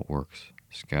the salt works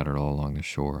scattered all along the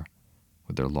shore,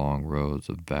 with their long rows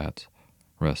of vats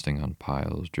resting on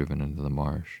piles driven into the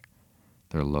marsh,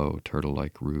 their low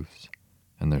turtle-like roofs,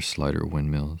 and their slighter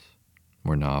windmills,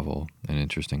 were novel and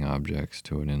interesting objects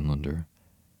to an inlander.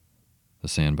 The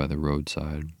sand by the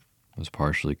roadside was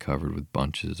partially covered with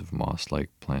bunches of moss-like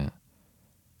plant,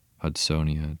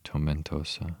 Hudsonia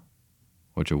tomentosa,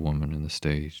 which a woman in the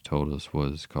stage told us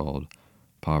was called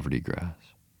poverty grass,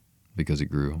 because it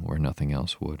grew where nothing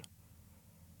else would.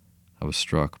 I was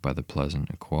struck by the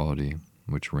pleasant equality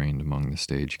which reigned among the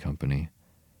stage company,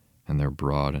 and their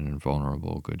broad and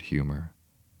invulnerable good humor.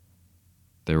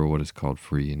 They were what is called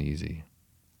free and easy,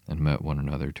 and met one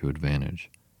another to advantage,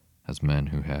 as men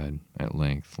who had, at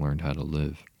length, learned how to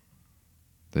live.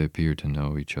 They appeared to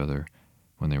know each other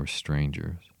when they were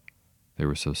strangers. They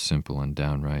were so simple and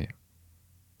downright.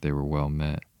 They were well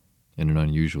met, in an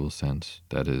unusual sense,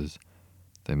 that is,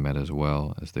 they met as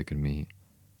well as they could meet,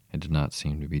 and did not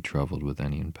seem to be troubled with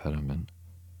any impediment.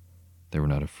 They were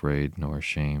not afraid nor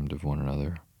ashamed of one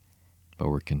another, but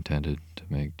were contented to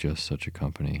make just such a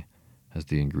company as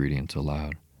the ingredients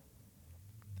allowed.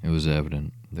 It was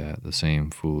evident that the same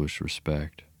foolish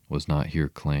respect was not here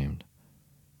claimed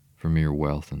for mere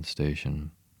wealth and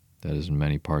station that is in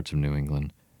many parts of New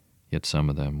England, yet some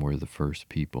of them were the first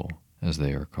people, as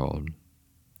they are called,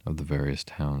 of the various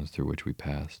towns through which we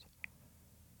passed.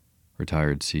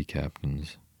 Retired sea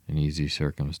captains, in easy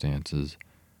circumstances,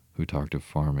 who talked of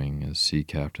farming as sea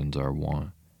captains are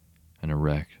wont, an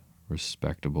erect,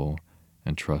 respectable,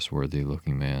 and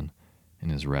trustworthy-looking man in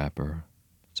his wrapper,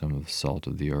 some of the salt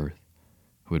of the earth,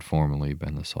 who had formerly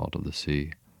been the salt of the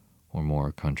sea, or more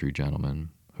a country gentleman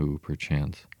who,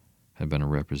 perchance, had been a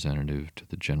representative to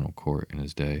the general court in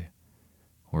his day,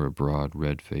 or a broad,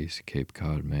 red-faced Cape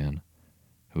Cod man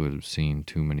who had seen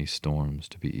too many storms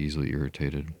to be easily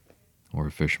irritated, or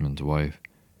a fisherman's wife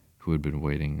who had been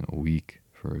waiting a week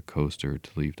for a coaster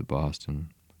to leave to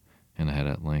Boston and had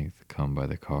at length come by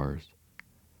the cars.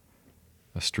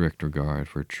 A strict regard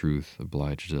for truth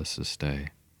obliged us to stay,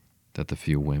 that the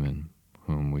few women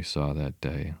whom we saw that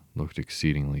day looked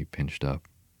exceedingly pinched up.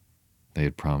 They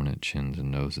had prominent chins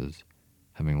and noses,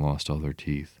 having lost all their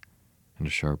teeth, and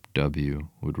a sharp W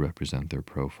would represent their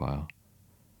profile.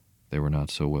 They were not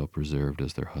so well preserved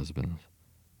as their husbands,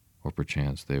 or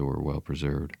perchance they were well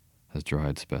preserved as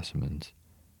dried specimens.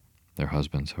 Their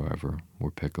husbands, however,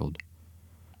 were pickled.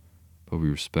 But we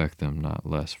respect them not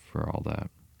less for all that.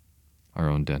 Our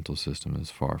own dental system is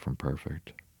far from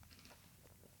perfect.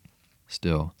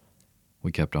 Still,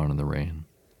 we kept on in the rain,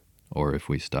 or if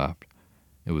we stopped,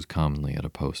 it was commonly at a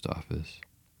post office,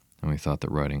 and we thought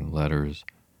that writing letters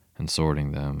and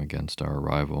sorting them against our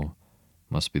arrival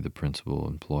must be the principal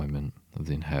employment of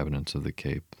the inhabitants of the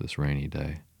Cape this rainy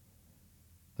day.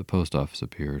 The post office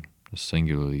appeared a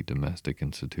singularly domestic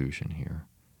institution here.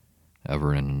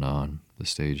 Ever and anon, the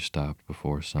stage stopped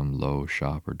before some low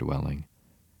shop or dwelling,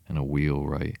 and a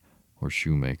wheelwright or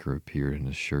shoemaker appeared in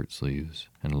his shirt sleeves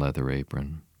and leather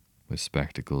apron, with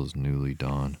spectacles newly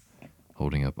donned,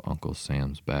 holding up Uncle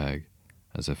Sam's bag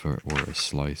as if it were a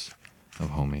slice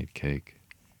of homemade cake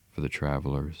for the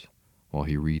travelers, while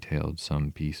he retailed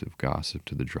some piece of gossip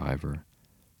to the driver,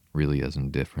 really as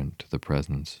indifferent to the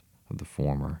presence of the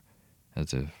former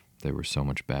as if they were so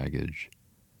much baggage.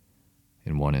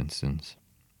 In one instance,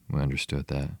 we understood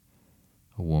that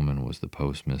a woman was the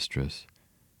postmistress,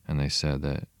 and they said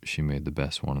that she made the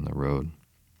best one on the road,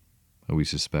 but we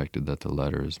suspected that the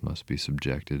letters must be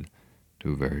subjected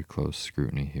to a very close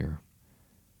scrutiny here.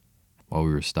 While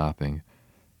we were stopping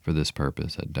for this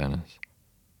purpose at Dennis,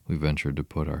 we ventured to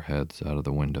put our heads out of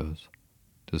the windows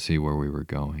to see where we were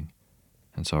going,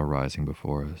 and saw rising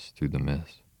before us through the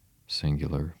mist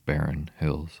singular, barren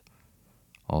hills,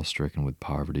 all stricken with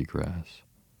poverty grass,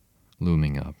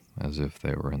 looming up as if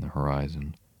they were in the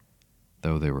horizon,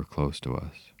 though they were close to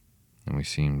us, and we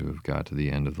seemed to have got to the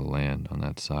end of the land on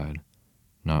that side,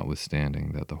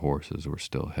 notwithstanding that the horses were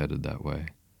still headed that way.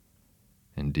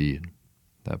 Indeed,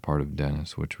 that part of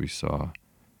Dennis which we saw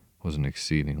was an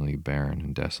exceedingly barren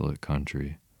and desolate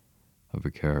country, of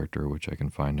a character which I can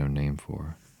find no name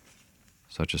for,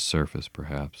 such a surface,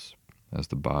 perhaps, as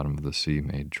the bottom of the sea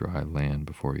made dry land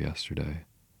before yesterday.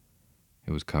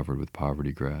 It was covered with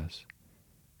poverty grass,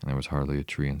 and there was hardly a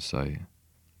tree in sight,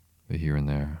 but here and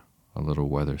there a little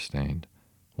weather-stained,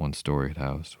 one-storied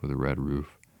house with a red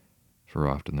roof, for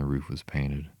often the roof was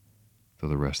painted, though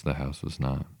the rest of the house was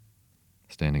not,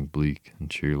 standing bleak and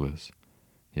cheerless,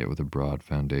 yet with a broad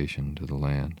foundation to the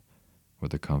land where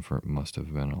the comfort must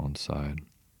have been on side.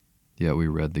 Yet we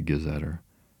read the Gazetter,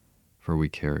 for we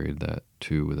carried that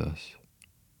too with us,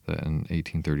 that in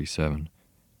 1837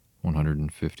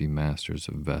 150 masters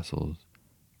of vessels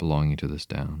belonging to this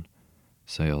down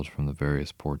sailed from the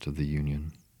various ports of the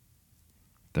Union.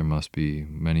 There must be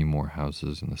many more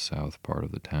houses in the south part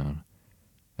of the town,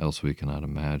 else we cannot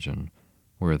imagine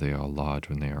where they all lodge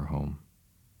when they are home,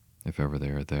 if ever they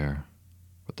are there.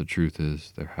 But the truth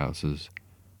is, their houses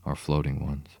are floating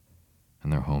ones,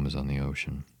 and their home is on the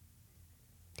ocean.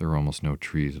 There are almost no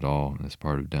trees at all in this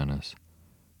part of Dennis,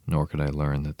 nor could I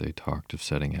learn that they talked of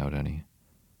setting out any.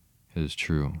 It is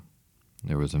true,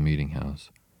 there was a meeting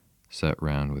house, set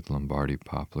round with Lombardy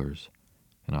poplars,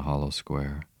 in a hollow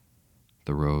square,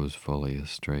 the rows fully as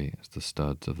straight as the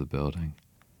studs of the building,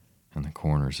 and the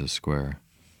corners as square.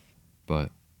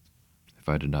 But, if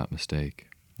I did not mistake,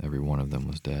 every one of them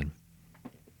was dead.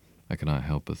 I could not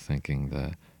help but thinking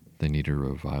that they needed a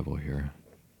revival here.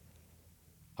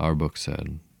 Our book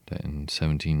said that in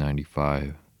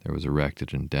 1795 there was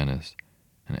erected in Dennis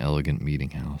an elegant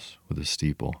meeting house with a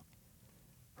steeple.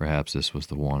 Perhaps this was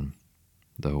the one,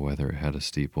 though whether it had a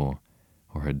steeple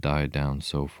or had died down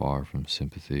so far from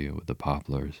sympathy with the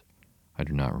poplars, I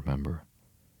do not remember.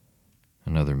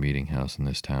 Another meeting house in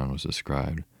this town was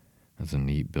described as a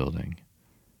neat building,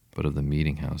 but of the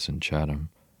meeting house in Chatham,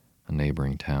 a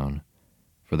neighboring town,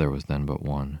 for there was then but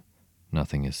one,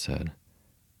 nothing is said,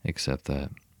 except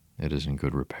that it is in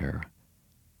good repair,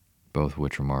 both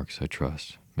which remarks, I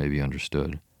trust, may be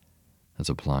understood as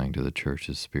applying to the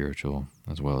church's spiritual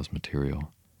as well as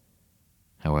material.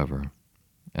 However,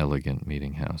 elegant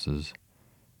meeting houses,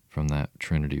 from that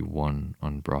Trinity one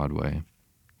on Broadway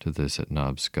to this at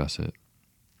Knobscusset,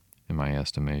 in my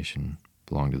estimation,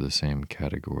 belong to the same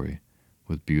category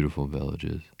with beautiful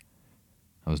villages.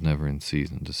 I was never in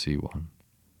season to see one.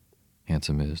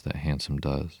 Handsome is that handsome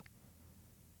does.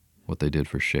 What they did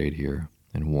for shade here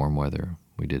in warm weather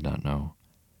we did not know,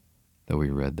 though we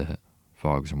read that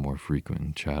fogs are more frequent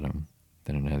in Chatham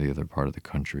than in any other part of the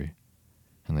country,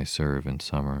 and they serve in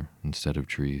summer, instead of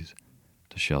trees,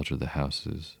 to shelter the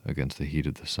houses against the heat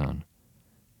of the sun.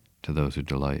 To those who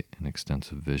delight in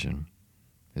extensive vision,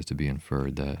 is to be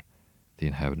inferred that the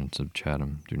inhabitants of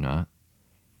Chatham do not.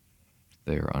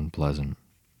 They are unpleasant,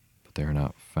 but they are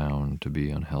not found to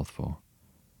be unhealthful.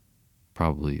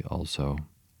 Probably, also,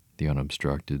 the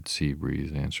unobstructed sea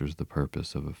breeze answers the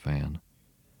purpose of a fan.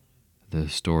 The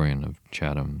historian of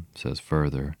Chatham says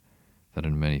further that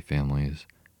in many families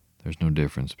there's no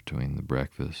difference between the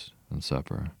breakfast and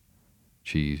supper,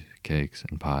 cheese, cakes,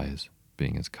 and pies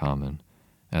being as common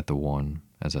at the one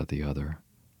as at the other.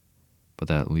 But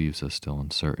that leaves us still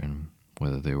uncertain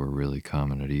whether they were really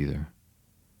common at either.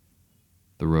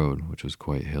 The road, which was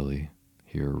quite hilly,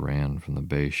 here ran from the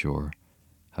bay shore,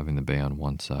 having the bay on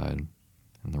one side,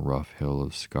 and the rough hill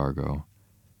of Scargo,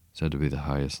 said to be the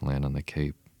highest land on the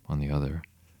Cape, on the other.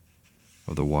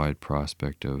 Of the wide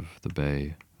prospect of the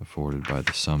bay afforded by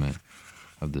the summit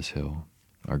of this hill,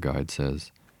 our guide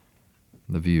says,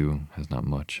 the view has not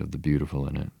much of the beautiful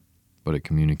in it, but it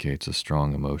communicates a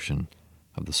strong emotion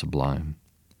of the sublime.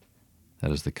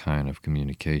 That is the kind of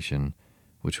communication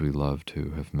which we love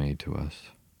to have made to us.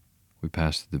 We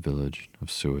passed through the village of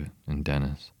Suet and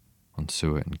Dennis, on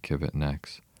Suet and Kivett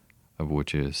necks, of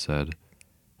which it is said,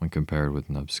 when compared with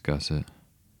Knobscusset,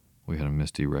 we had a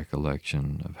misty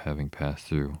recollection of having passed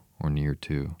through, or near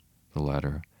to, the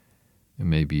latter. It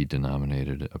may be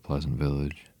denominated a pleasant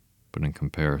village, but in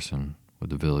comparison with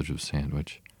the village of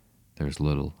Sandwich, there is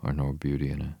little or no beauty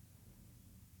in it.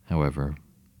 However,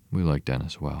 we liked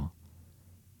Dennis well,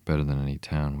 better than any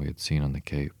town we had seen on the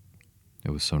Cape.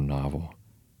 It was so novel,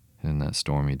 and in that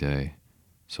stormy day,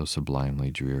 so sublimely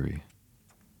dreary.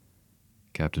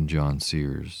 Captain John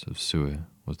Sears of Suet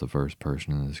was the first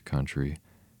person in this country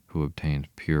who obtained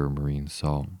pure marine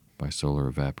salt by solar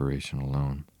evaporation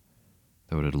alone,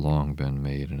 though it had long been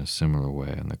made in a similar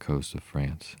way on the coast of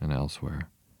France and elsewhere.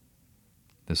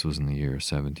 This was in the year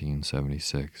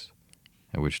 1776,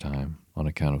 at which time, on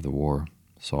account of the war,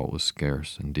 salt was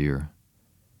scarce and dear.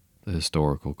 The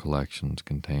historical collections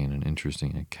contain an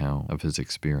interesting account of his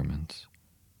experiments,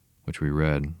 which we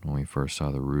read when we first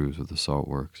saw the ruse of the salt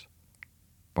works.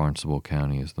 Barnstable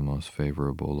County is the most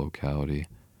favorable locality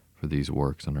for these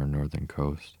works on our northern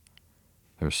coast.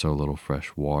 There is so little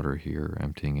fresh water here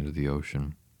emptying into the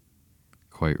ocean.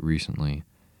 Quite recently,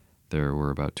 there were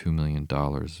about $2 million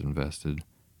invested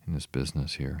in this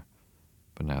business here,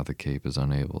 but now the Cape is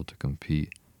unable to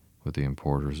compete with the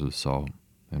importers of salt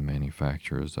and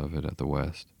manufacturers of it at the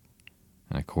west,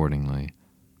 and accordingly,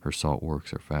 her salt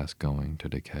works are fast going to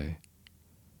decay.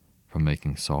 From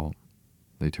making salt,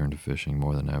 they turn to fishing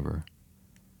more than ever.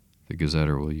 The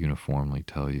Gazetter will uniformly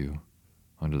tell you,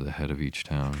 under the head of each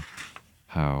town,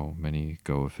 how many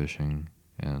go a-fishing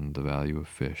and the value of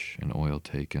fish and oil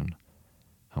taken,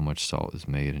 how much salt is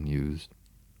made and used,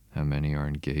 how many are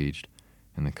engaged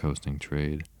in the coasting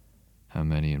trade, how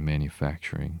many in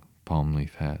manufacturing palm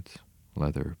leaf hats,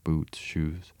 leather, boots,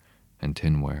 shoes, and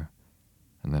tinware,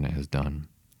 and then it has done,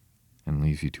 and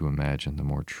leaves you to imagine the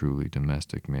more truly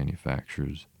domestic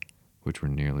manufactures, which were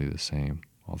nearly the same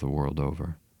all the world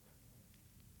over.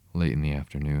 Late in the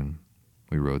afternoon,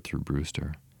 we rode through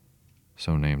Brewster,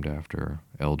 so named after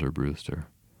Elder Brewster,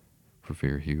 for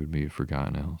fear he would be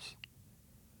forgotten else.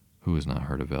 Who has not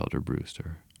heard of Elder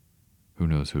Brewster? Who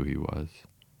knows who he was?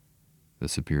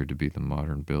 This appeared to be the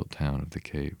modern-built town of the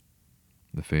Cape,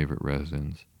 the favorite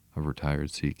residence of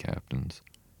retired sea captains.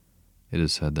 It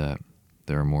is said that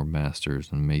there are more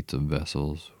masters and mates of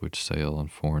vessels which sail on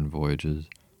foreign voyages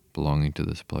belonging to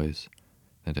this place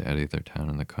than to any other town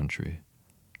in the country.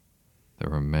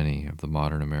 There are many of the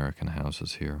modern American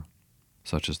houses here,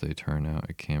 such as they turn out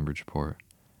at Cambridge Port,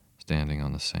 standing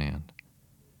on the sand.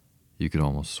 You could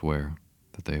almost swear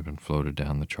that they have been floated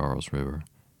down the Charles River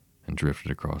and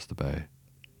drifted across the bay.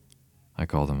 I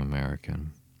call them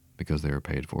American because they are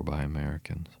paid for by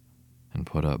Americans and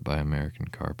put up by American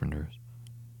carpenters,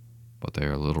 but they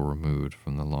are little removed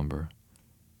from the lumber,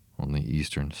 only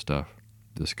Eastern stuff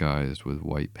disguised with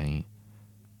white paint,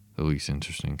 the least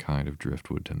interesting kind of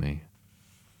driftwood to me.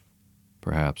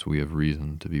 Perhaps we have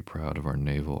reason to be proud of our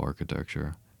naval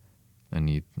architecture and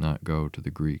need not go to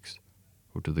the Greeks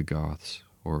or to the Goths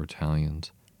or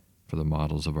Italians for the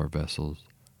models of our vessels.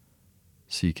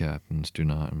 Sea captains do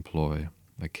not employ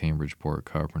a Cambridge Port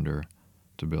carpenter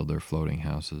to build their floating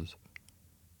houses,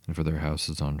 and for their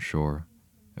houses on shore,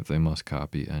 if they must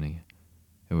copy any,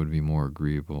 it would be more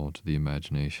agreeable to the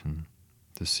imagination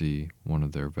to see one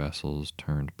of their vessels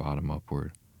turned bottom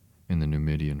upward in the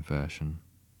Numidian fashion.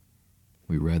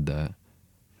 We read that,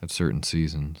 at certain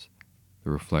seasons,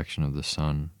 the reflection of the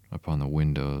sun upon the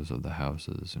windows of the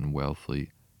houses in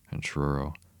Wellfleet and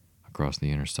Truro, across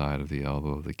the inner side of the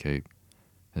elbow of the Cape,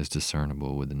 is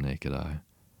discernible with the naked eye,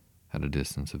 at a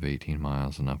distance of 18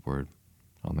 miles and upward,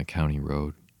 on the county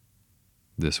road.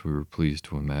 This we were pleased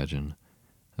to imagine,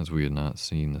 as we had not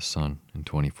seen the sun in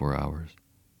 24 hours.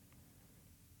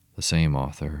 The same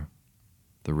author,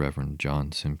 the Reverend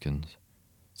John Simpkins,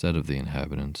 said of the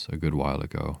inhabitants a good while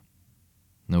ago,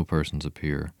 "No persons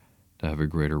appear to have a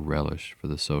greater relish for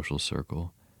the social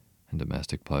circle and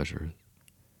domestic pleasures.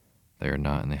 They are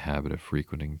not in the habit of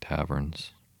frequenting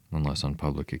taverns, unless on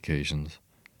public occasions.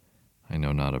 I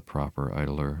know not a proper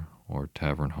idler or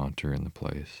tavern haunter in the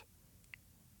place.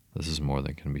 This is more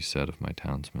than can be said of my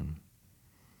townsmen."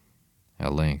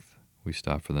 At length, we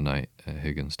stopped for the night at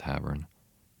Higgins Tavern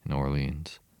in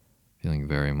Orleans, feeling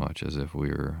very much as if we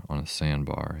were on a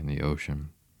sandbar in the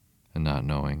ocean, and not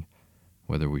knowing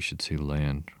whether we should see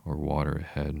land or water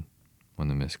ahead when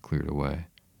the mist cleared away.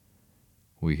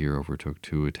 We here overtook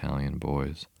 2 Italian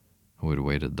boys who had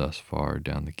waded thus far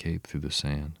down the Cape through the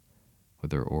sand,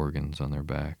 with their organs on their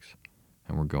backs,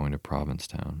 and were going to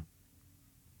Provincetown.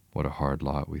 What a hard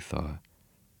lot, we thought,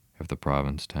 if the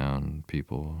Provincetown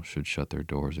people should shut their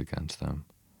doors against them.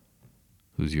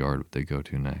 Whose yard would they go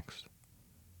to next?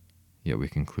 Yet we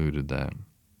concluded that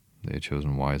they had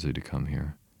chosen wisely to come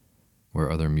here,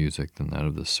 where other music than that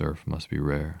of the surf must be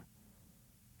rare.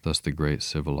 Thus the great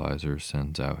civilizer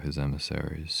sends out his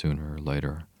emissaries sooner or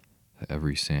later to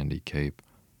every sandy cape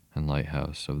and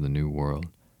lighthouse of the New World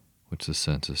which the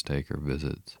census taker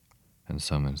visits, and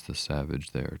summons the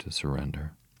savage there to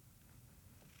surrender.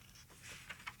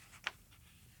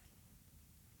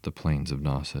 The Plains of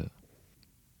Nauset.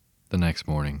 The next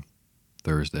morning,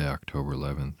 Thursday, October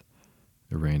 11th,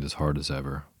 it rained as hard as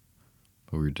ever,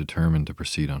 but we were determined to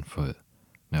proceed on foot,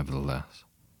 nevertheless.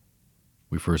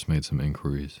 We first made some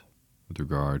inquiries with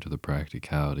regard to the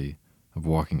practicality of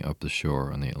walking up the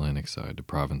shore on the Atlantic side to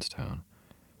Provincetown,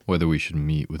 whether we should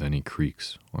meet with any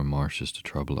creeks or marshes to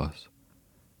trouble us.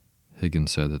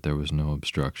 Higgins said that there was no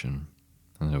obstruction,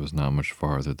 and that it was not much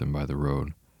farther than by the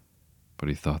road, but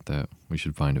he thought that we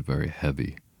should find it very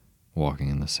heavy, walking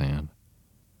in the sand.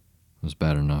 It was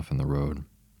bad enough in the road.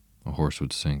 A horse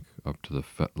would sink up to the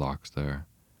fetlocks there,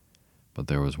 but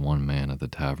there was one man at the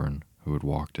tavern who had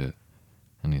walked it,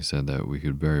 and he said that we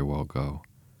could very well go,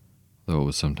 though it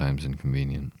was sometimes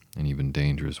inconvenient and even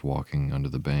dangerous walking under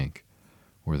the bank,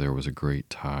 where there was a great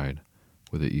tide,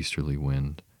 with an easterly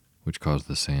wind, which caused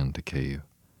the sand to cave.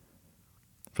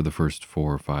 For the first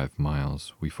 4 or 5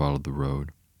 miles, we followed the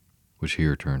road, which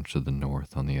here turns to the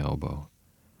north on the elbow,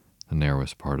 the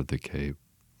narrowest part of the cape,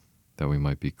 that we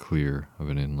might be clear of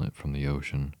an inlet from the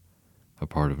ocean, a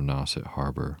part of Nauset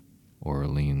Harbor, or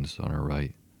Orleans on our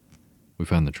right. We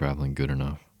found the traveling good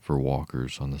enough for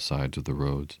walkers on the sides of the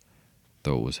roads,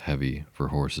 though it was heavy for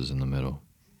horses in the middle.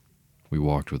 We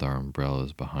walked with our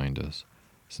umbrellas behind us,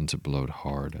 since it blowed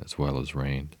hard as well as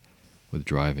rained, with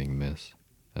driving mists,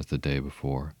 as the day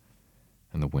before,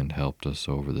 and the wind helped us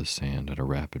over the sand at a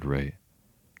rapid rate.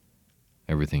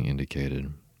 Everything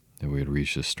indicated that we had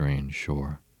reached a strange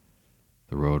shore.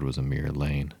 The road was a mere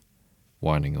lane,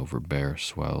 winding over bare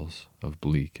swells of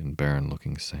bleak and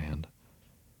barren-looking sand.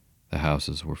 The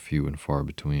houses were few and far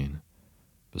between,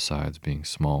 besides being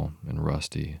small and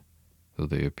rusty, though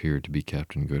they appeared to be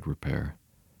kept in good repair,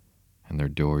 and their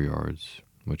dooryards,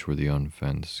 which were the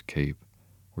unfenced cape,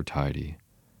 were tidy,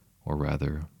 or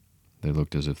rather, they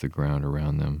looked as if the ground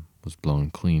around them was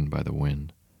blown clean by the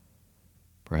wind.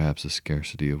 Perhaps the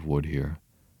scarcity of wood here,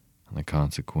 and the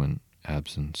consequent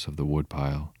absence of the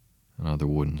woodpile and other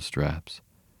wooden straps,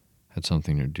 had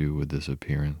something to do with this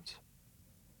appearance.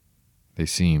 They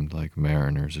seemed like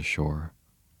mariners ashore,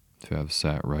 to have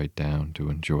sat right down to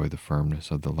enjoy the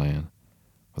firmness of the land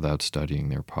without studying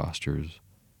their postures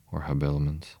or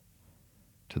habiliments.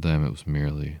 To them it was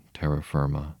merely terra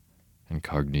firma,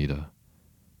 incognita,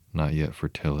 not yet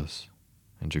Fertilis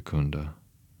and Jocunda.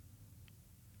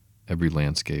 Every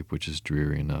landscape which is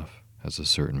dreary enough has a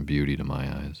certain beauty to my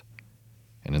eyes,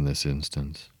 and in this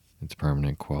instance its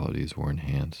permanent qualities were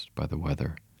enhanced by the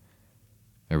weather.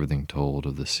 Everything told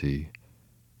of the sea,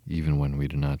 even when we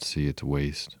did not see its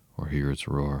waste or hear its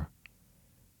roar.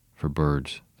 For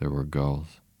birds there were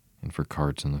gulls, and for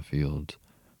carts in the fields,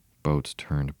 boats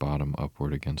turned bottom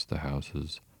upward against the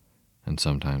houses, and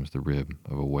sometimes the rib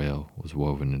of a whale was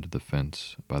woven into the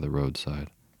fence by the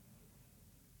roadside.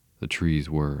 The trees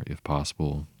were, if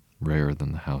possible, rarer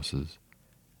than the houses,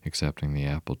 excepting the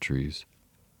apple trees,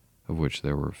 of which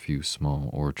there were a few small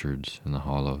orchards in the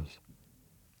hollows.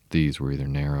 These were either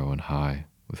narrow and high,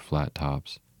 with flat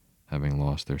tops, having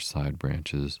lost their side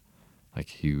branches, like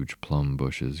huge plum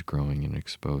bushes growing in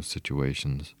exposed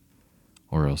situations,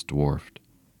 or else dwarfed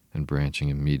and branching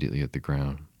immediately at the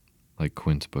ground, like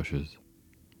quince bushes.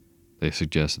 They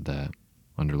suggested that,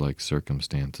 under like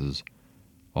circumstances,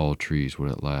 all trees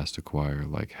would at last acquire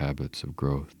like habits of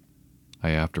growth.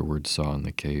 I afterwards saw in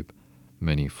the Cape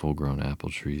many full-grown apple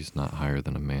trees not higher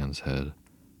than a man's head,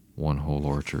 one whole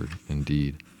orchard,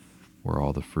 indeed, where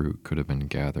all the fruit could have been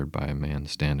gathered by a man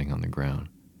standing on the ground,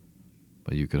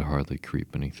 but you could hardly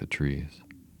creep beneath the trees.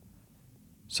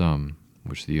 Some,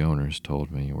 which the owners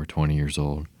told me were 20 years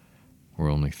old, were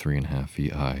only 3.5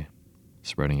 feet high,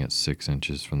 spreading at 6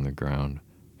 inches from the ground,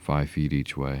 5 feet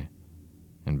each way,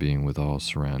 and being withal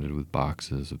surrounded with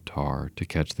boxes of tar to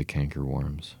catch the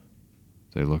cankerworms.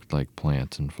 They looked like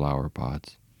plants in flower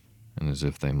pots, and as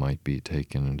if they might be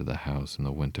taken into the house in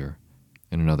the winter.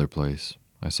 In another place,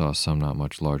 I saw some not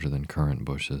much larger than currant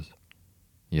bushes,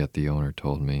 yet the owner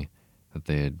told me that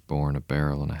they had borne 1.5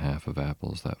 barrels of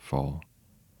apples that fall.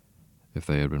 If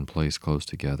they had been placed close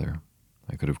together,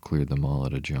 I could have cleared them all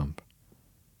at a jump.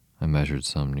 I measured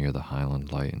some near the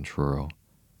Highland Light in Truro,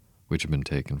 which had been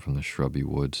taken from the shrubby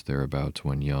woods thereabouts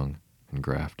when young and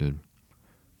grafted.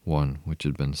 One, which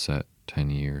had been set 10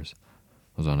 years,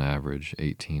 was on average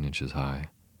 18 inches high,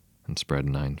 and spread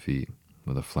 9 feet,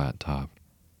 with a flat top.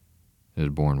 It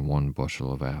had borne 1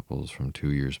 bushel of apples from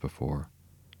 2 years before.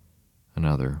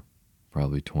 Another,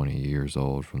 probably 20 years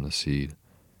old from the seed,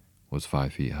 was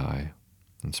 5 feet high,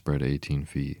 and spread 18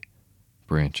 feet,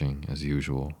 branching, as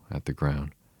usual, at the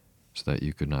ground, so that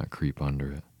you could not creep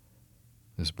under it.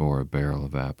 This bore 1 barrel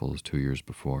of apples 2 years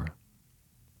before.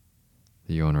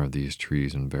 The owner of these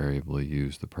trees invariably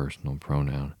used the personal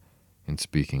pronoun in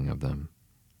speaking of them,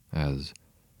 as,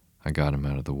 "I got him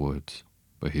out of the woods,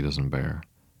 but he doesn't bear."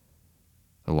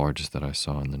 The largest that I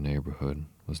saw in the neighborhood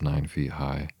was 9 feet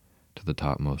high to the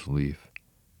topmost leaf,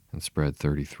 and spread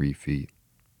 33 feet,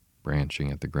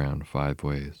 branching at the ground 5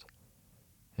 ways.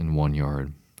 In 1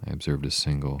 yard I observed a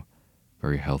single,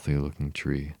 very healthy-looking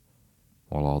tree,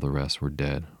 while all the rest were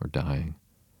dead or dying.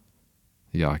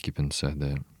 The occupant said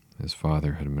that his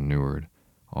father had manured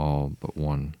all but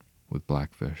one with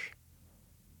blackfish.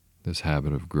 This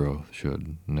habit of growth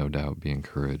should, no doubt, be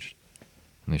encouraged,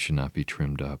 and they should not be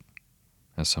trimmed up,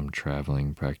 as some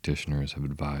traveling practitioners have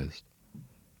advised.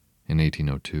 In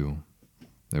 1802,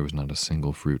 there was not a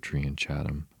single fruit tree in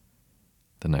Chatham,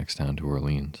 the next town to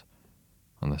Orleans,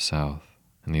 on the south,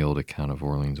 in the old account of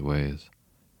Orleans ways.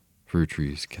 Fruit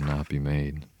trees cannot be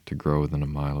made to grow within a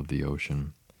mile of the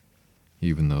ocean.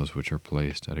 Even those which are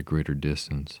placed at a greater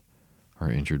distance are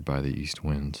injured by the east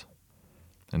winds,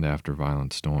 and after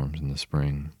violent storms in the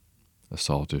spring, a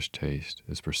saltish taste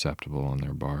is perceptible on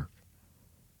their bark.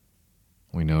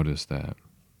 We noticed that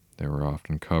they were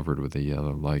often covered with a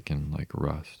yellow lichen like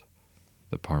rust,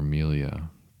 the Parmelia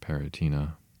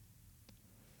peritina.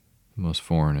 The most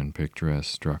foreign and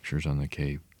picturesque structures on the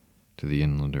Cape, to the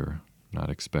inlander not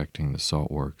expecting the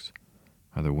salt works,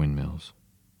 are the windmills,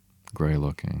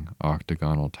 gray-looking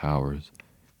octagonal towers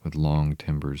with long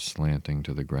timbers slanting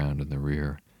to the ground in the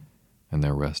rear, and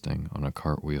they're resting on a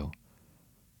cartwheel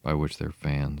by which their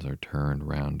fans are turned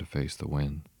round to face the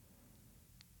wind.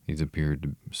 These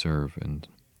appeared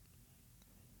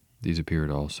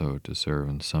also to serve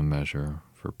in some measure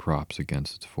for props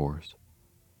against its force.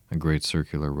 A great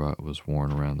circular rut was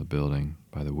worn around the building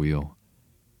by the wheel.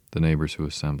 The neighbors who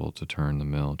assemble to turn the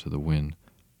mill to the wind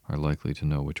are likely to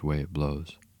know which way it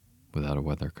blows, without a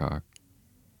weathercock.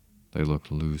 They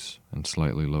looked loose and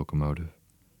slightly locomotive,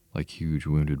 like huge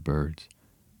wounded birds,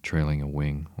 trailing a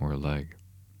wing or a leg,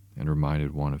 and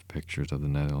reminded one of pictures of the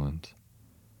Netherlands.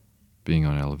 Being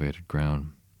on elevated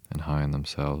ground and high in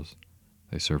themselves,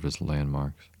 they serve as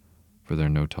landmarks, for there are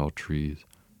no tall trees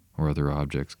or other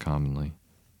objects commonly,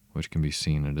 which can be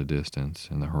seen at a distance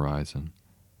in the horizon.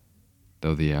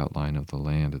 Though the outline of the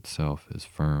land itself is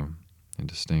firm and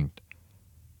distinct,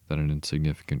 that an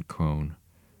insignificant cone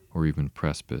or even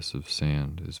precipice of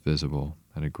sand is visible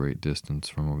at a great distance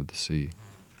from over the sea,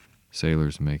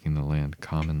 sailors making the land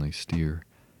commonly steer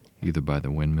either by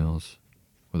the windmills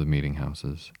or the meeting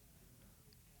houses.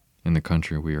 In the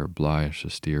country we are obliged to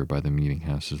steer by the meeting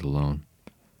houses alone,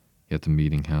 yet the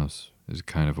meeting house is a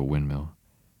kind of a windmill,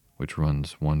 which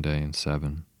runs one day in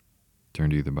 7,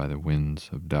 turned either by the winds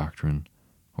of doctrine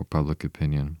or public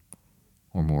opinion,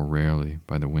 or more rarely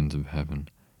by the winds of heaven,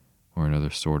 or another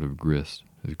sort of grist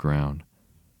is ground,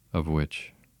 of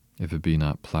which, if it be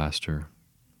not plaster,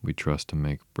 we trust to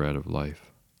make bread of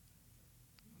life.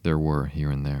 There were, here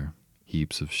and there,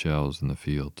 heaps of shells in the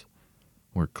fields,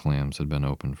 where clams had been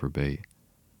opened for bait,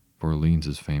 for Orleans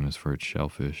is famous for its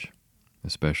shellfish,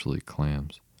 especially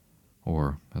clams,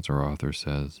 or, as our author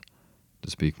says, to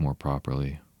speak more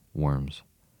properly, worms.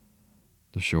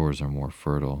 The shores are more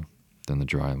fertile than the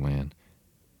dry land.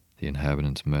 The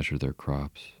inhabitants measure their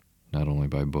crops not only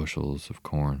by bushels of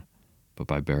corn, but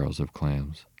by barrels of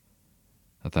clams.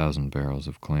 1,000 barrels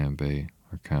of clam bait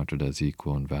are counted as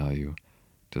equal in value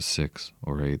to 6,000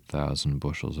 or 8,000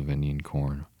 bushels of Indian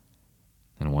corn,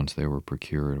 and once they were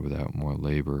procured without more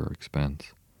labor or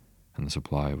expense, and the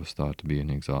supply was thought to be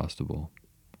inexhaustible.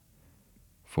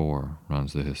 For,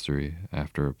 runs the history,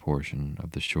 after a portion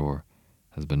of the shore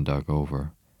has been dug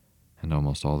over, and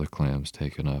almost all the clams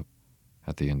taken up,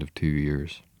 at the end of 2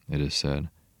 years, it is said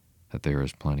that there are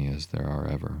as plenty as there are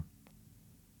ever.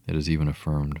 It is even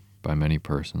affirmed by many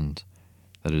persons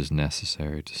that it is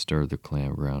necessary to stir the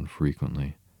clam ground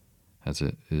frequently, as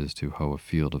it is to hoe a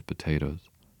field of potatoes,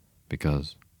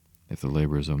 because, if the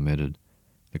labor is omitted,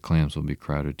 the clams will be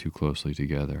crowded too closely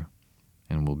together,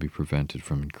 and will be prevented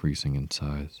from increasing in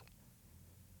size.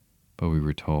 But we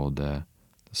were told that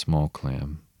the small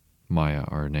clam, Maya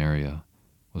arnaria,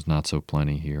 was not so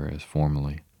plenty here as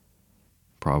formerly.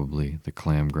 Probably the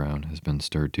clam ground has been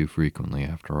stirred too frequently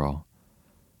after all.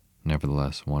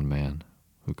 Nevertheless, one man,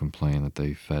 who complained that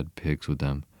they fed pigs with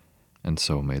them, and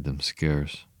so made them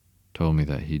scarce, told me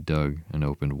that he dug and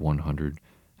opened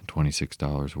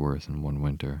 $126 worth in one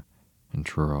winter in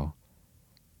Truro.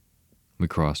 We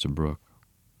crossed a brook,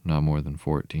 not more than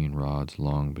 14 rods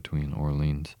long between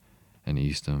Orleans and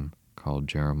Eastham, called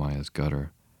Jeremiah's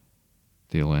Gutter.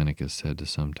 The Atlantic is said to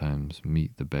sometimes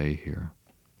meet the bay here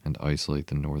and isolate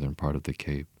the northern part of the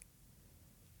Cape.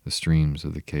 The streams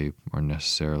of the Cape are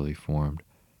necessarily formed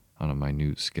on a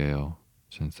minute scale,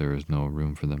 since there is no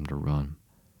room for them to run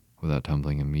without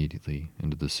tumbling immediately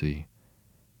into the sea.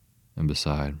 And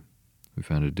beside, we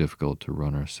found it difficult to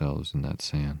run ourselves in that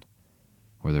sand,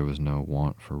 where there was no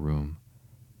want for room.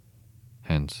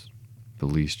 Hence, the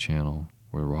least channel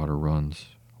where water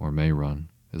runs, or may run,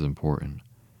 is important,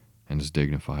 and is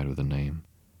dignified with a name.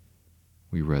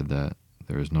 We read that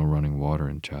there is no running water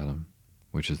in Chatham,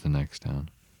 which is the next town.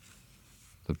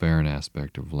 The barren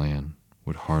aspect of land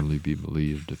would hardly be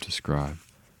believed if described.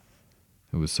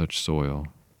 It was such soil,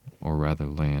 or rather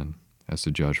land, as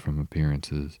to judge from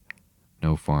appearances,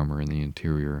 no farmer in the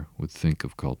interior would think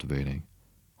of cultivating,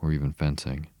 or even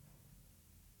fencing.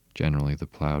 Generally, the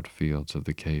plowed fields of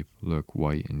the Cape look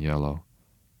white and yellow,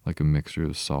 like a mixture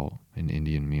of salt and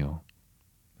Indian meal.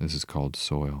 This is called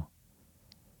soil.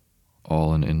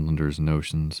 All an inlander's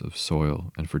notions of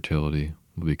soil and fertility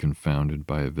will be confounded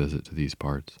by a visit to these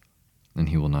parts, and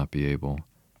he will not be able,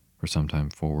 for some time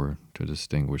forward, to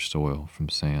distinguish soil from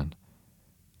sand.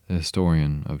 The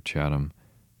historian of Chatham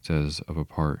says of a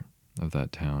part of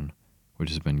that town which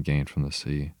has been gained from the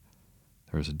sea,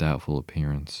 there is a doubtful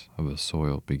appearance of a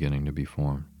soil beginning to be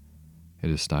formed. It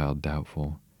is styled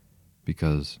doubtful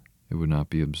because it would not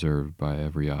be observed by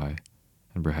every eye,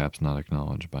 and perhaps not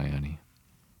acknowledged by any.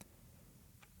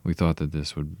 We thought that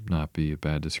this would not be a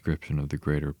bad description of the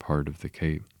greater part of the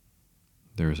Cape.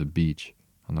 There is a beach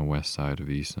on the west side of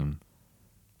Eastham,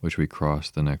 which we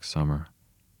crossed the next summer,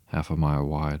 half a mile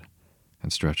wide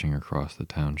and stretching across the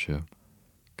township,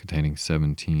 containing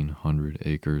 1,700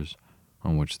 acres,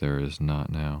 on which there is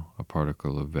not now a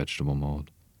particle of vegetable mold,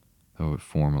 though it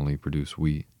formerly produced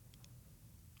wheat.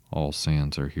 All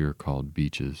sands are here called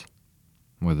beaches,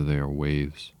 whether they are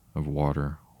waves of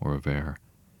water or of air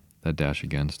that dash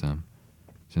against them,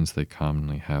 since they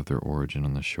commonly have their origin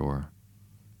on the shore.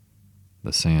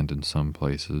 The sand in some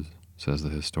places, says the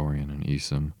historian in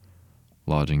Eastham,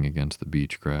 lodging against the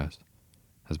beach grass,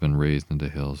 has been raised into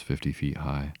hills 50 feet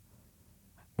high,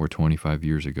 where 25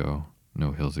 years ago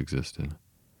no hills existed.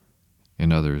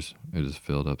 In others it has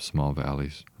filled up small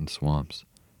valleys and swamps.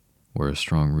 Where a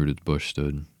strong-rooted bush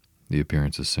stood, the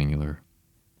appearance is singular.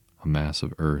 A mass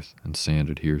of earth and sand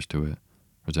adheres to it,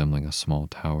 resembling a small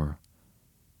tower.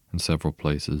 In several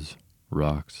places,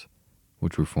 rocks,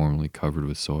 which were formerly covered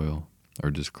with soil,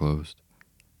 are disclosed,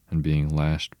 and being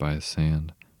lashed by the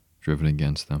sand, driven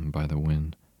against them by the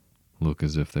wind, look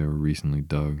as if they were recently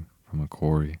dug from a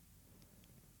quarry.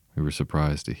 We were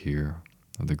surprised to hear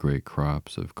of the great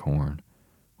crops of corn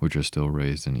which are still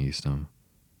raised in Eastham,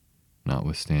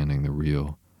 notwithstanding the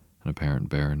real and apparent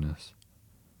barrenness.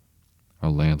 Our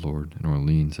landlord in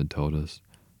Orleans had told us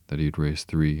that he had raised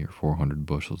 300 or 400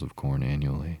 bushels of corn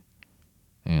annually,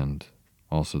 and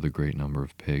also the great number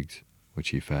of pigs which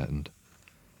he fattened.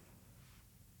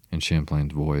 In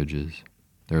Champlain's voyages,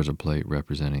 there is a plate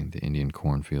representing the Indian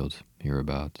cornfields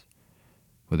hereabouts,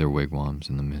 with their wigwams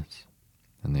in the midst,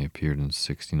 and they appeared in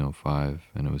 1605,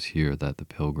 and it was here that the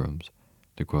Pilgrims,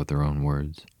 to quote their own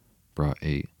words, brought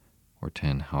 8 or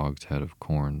 10 hogshead of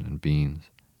corn and beans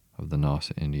of the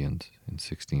Nauset Indians in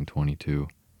 1622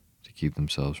 to keep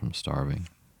themselves from starving.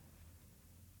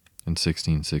 In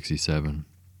 1667,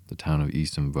 the town of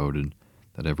Eastham voted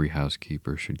that every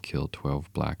housekeeper should kill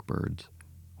 12 blackbirds,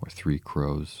 or 3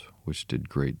 crows, which did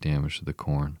great damage to the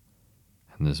corn,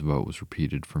 and this vote was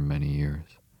repeated for many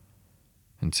years.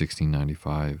 In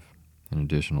 1695, an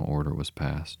additional order was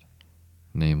passed,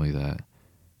 namely that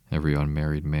every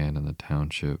unmarried man in the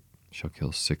township shall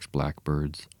kill 6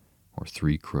 blackbirds or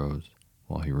 3 crows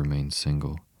while he remains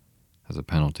single. As a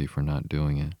penalty for not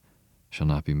doing it, shall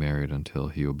not be married until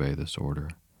he obey this order.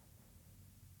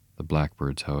 The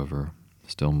blackbirds, however,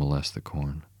 still molest the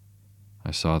corn.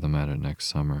 I saw them at it next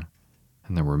summer,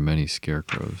 and there were many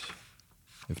scarecrows,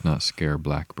 if not scare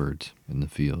blackbirds, in the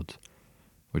fields,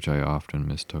 which I often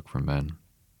mistook for men,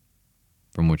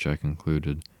 from which I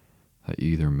concluded that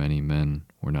either many men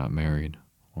were not married,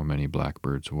 or many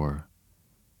blackbirds were.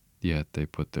 Yet they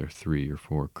put their 3 or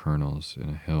 4 kernels in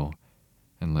a hill,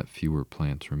 and let fewer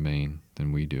plants remain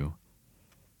than we do.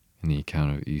 In the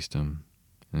account of Eastham,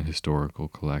 in historical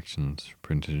collections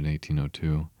printed in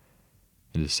 1802,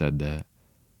 it is said that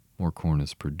more corn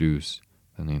is produced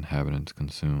than the inhabitants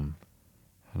consume,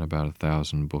 and about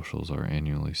 1,000 bushels are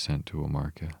annually sent to a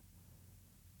market.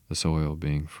 The soil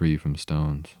being free from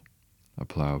stones, a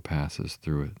plow passes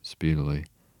through it speedily,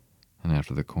 and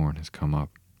after the corn has come up,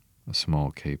 a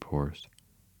small Cape horse,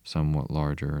 somewhat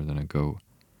larger than a goat,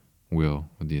 will,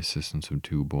 with the assistance of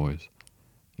 2 boys,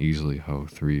 easily hoe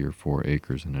 3 or 4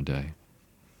 acres in a day.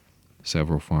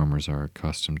 Several farmers are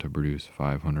accustomed to produce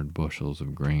 500 bushels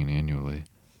of grain annually,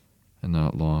 and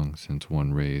not long since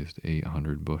one raised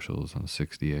 800 bushels on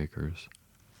 60 acres.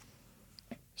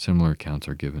 Similar accounts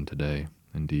are given today.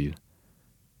 Indeed,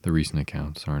 the recent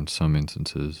accounts are in some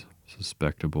instances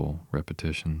suspectable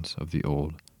repetitions of the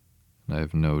old, and I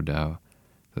have no doubt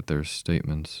that their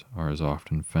statements are as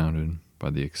often founded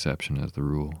by the exception as the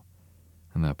rule,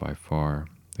 and that by far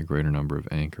the greater number of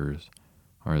anchors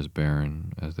are as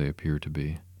barren as they appear to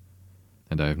be.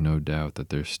 And I have no doubt that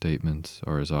their statements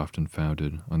are as often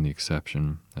founded on the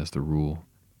exception as the rule,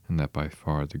 and that by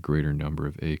far the greater number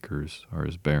of acres are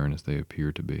as barren as they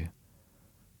appear to be.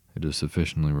 It is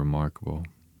sufficiently remarkable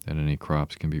that any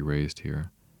crops can be raised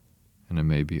here, and it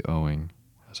may be owing,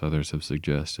 as others have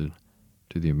suggested,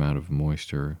 to the amount of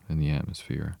moisture in the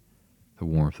atmosphere, the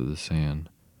warmth of the sand,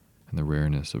 and the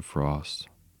rareness of frosts.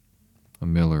 A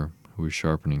miller who is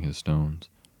sharpening his stones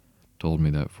told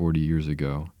me that 40 years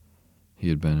ago he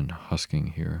had been husking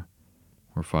here,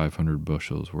 where 500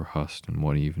 bushels were husked in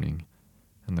one evening,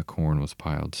 and the corn was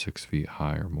piled 6 feet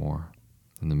high or more.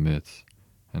 In the midst,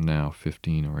 and now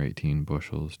 15 or 18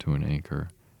 bushels to an acre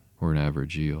were an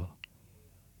average yield.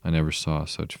 I never saw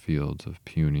such fields of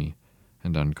puny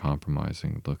and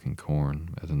uncompromising looking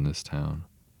corn as in this town.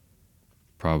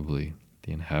 Probably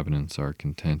the inhabitants are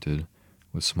contented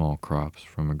with small crops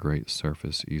from a great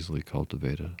surface easily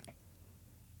cultivated.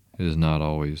 It is not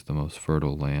always the most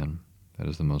fertile land that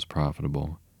is the most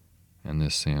profitable, and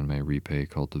this sand may repay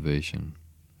cultivation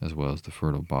as well as the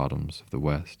fertile bottoms of the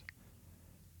West.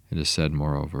 It is said,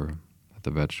 moreover, that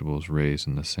the vegetables raised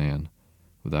in the sand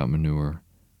without manure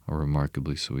are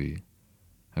remarkably sweet,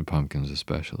 and pumpkins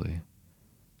especially,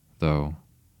 though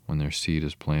when their seed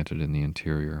is planted in the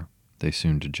interior, they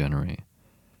soon degenerate.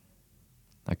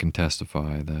 I can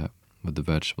testify that with the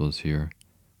vegetables here,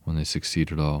 when they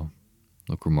succeed at all,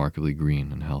 look remarkably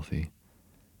green and healthy,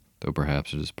 though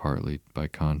perhaps it is partly by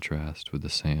contrast with the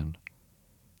sand.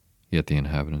 Yet the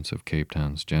inhabitants of Cape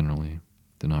Towns generally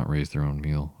do not raise their own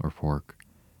meal or pork.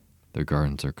 Their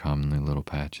gardens are commonly little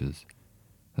patches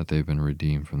that they have been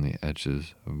redeemed from the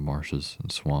edges of marshes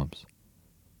and swamps.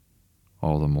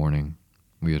 All the morning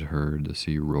we had heard the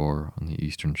sea roar on the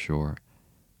eastern shore,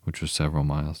 which was several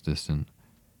miles distant,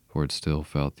 for it still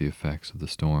felt the effects of the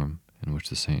storm in which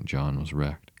the St. John was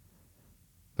wrecked.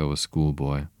 Though a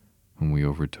schoolboy, whom we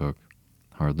overtook,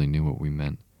 hardly knew what we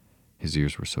meant, his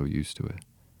ears were so used to it.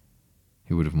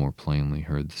 He would have more plainly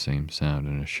heard the same sound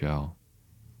in a shell.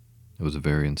 It was a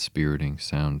very inspiriting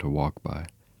sound to walk by,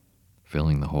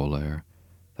 filling the whole air,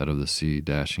 that of the sea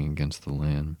dashing against the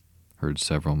land, heard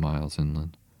several miles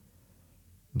inland.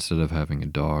 Instead of having a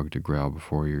dog to growl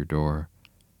before your door,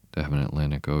 to have an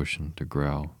Atlantic Ocean to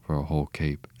growl for a whole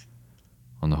cape.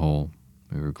 On the whole,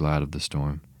 we were glad of the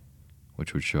storm,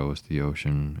 which would show us the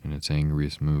ocean in its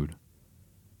angriest mood.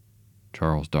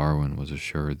 Charles Darwin was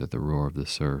assured that the roar of the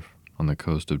surf on the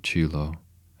coast of Chiloe,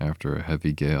 after a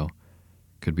heavy gale,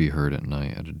 could be heard at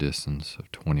night at a distance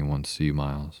of 21 sea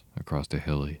miles across a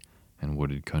hilly and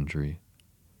wooded country.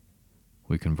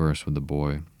 We conversed with the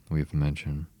boy we have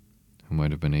mentioned, who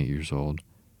might have been 8 years old,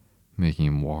 making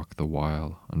him walk the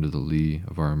while under the lee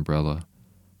of our umbrella,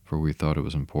 for we thought it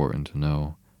was important to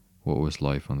know what was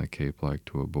life on the Cape like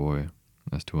to a boy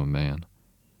as to a man.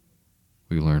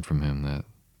 We learned from him that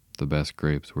the best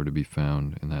grapes were to be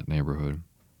found in that neighborhood.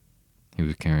 He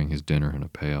was carrying his dinner in a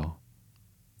pail,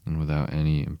 and without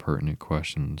any impertinent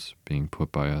questions being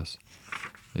put by us,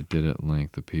 it did at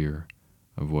length appear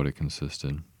of what it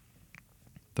consisted.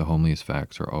 The homeliest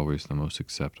facts are always the most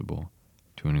acceptable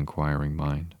to an inquiring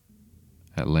mind.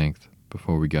 At length,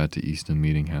 before we got to Easton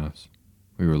Meeting House,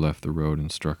 we were left the road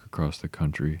and struck across the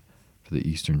country for the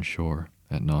eastern shore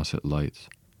at Nauset Lights.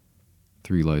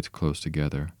 3 lights close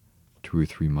together, 2 or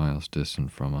 3 miles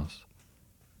distant from us.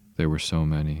 There were so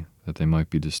many that they might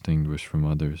be distinguished from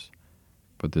others,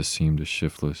 but this seemed a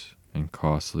shiftless and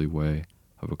costly way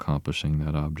of accomplishing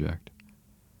that object.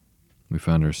 We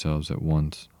found ourselves at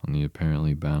once on the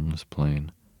apparently boundless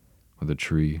plain, with a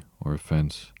tree or a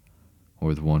fence, or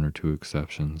with 1 or 2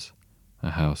 exceptions,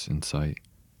 a house in sight.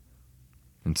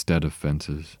 Instead of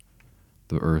fences,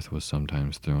 the earth was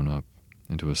sometimes thrown up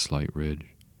into a slight ridge.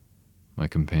 My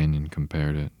companion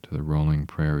compared it to the rolling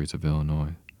prairies of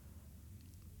Illinois.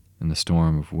 In the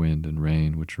storm of wind and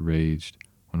rain which raged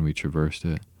when we traversed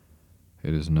it,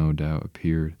 it has no doubt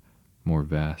appeared more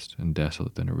vast and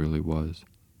desolate than it really was,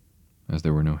 as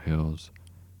there were no hills,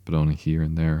 but only here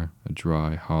and there a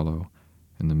dry hollow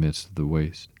in the midst of the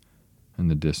waste,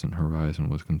 and the distant horizon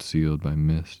was concealed by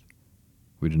mist.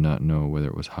 We did not know whether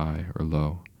it was high or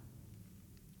low.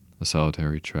 A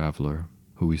solitary traveler,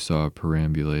 who we saw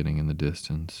perambulating in the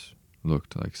distance,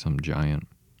 looked like some giant.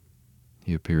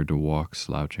 He appeared to walk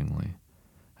slouchingly,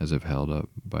 as if held up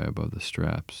by above the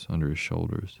straps under his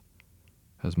shoulders,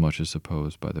 as much as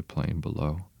supposed by the plain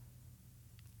below.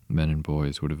 Men and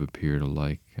boys would have appeared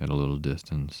alike at a little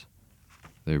distance,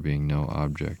 there being no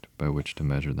object by which to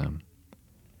measure them.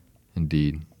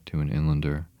 Indeed, to an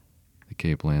inlander, the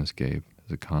Cape landscape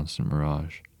is a constant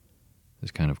mirage.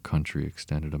 This kind of country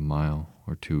extended a mile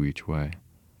or 2 each way.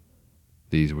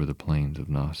 These were the plains of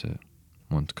Nauset,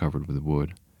 once covered with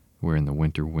wood, wherein the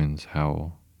winter winds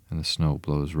howl and the snow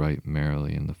blows right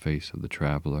merrily in the face of the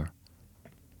traveler.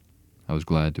 I was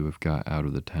glad to have got out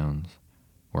of the towns,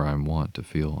 where I am wont to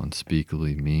feel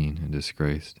unspeakably mean and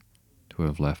disgraced, to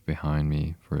have left behind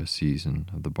me for a season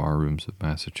of the barrooms of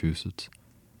Massachusetts,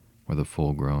 where the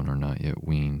full-grown are not yet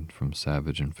weaned from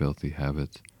savage and filthy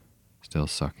habits, still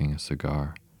sucking a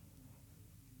cigar.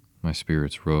 My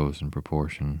spirits rose in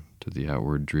proportion to the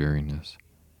outward dreariness.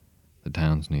 The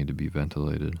towns need to be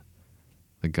ventilated.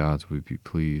 The gods would be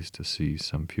pleased to see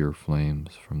some pure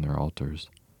flames from their altars.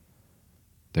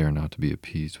 They are not to be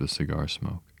appeased with cigar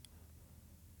smoke.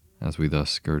 As we thus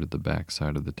skirted the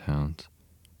backside of the towns,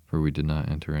 for we did not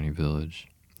enter any village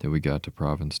till we got to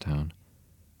Provincetown,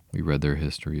 we read their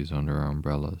histories under our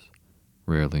umbrellas,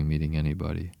 rarely meeting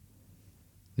anybody.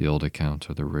 The old accounts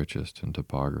are the richest in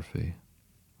topography,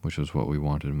 which was what we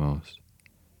wanted most,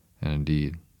 and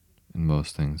indeed, in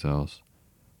most things else,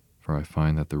 for I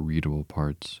find that the readable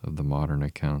parts of the modern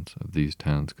accounts of these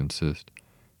towns consist,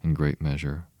 in great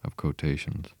measure, of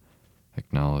quotations,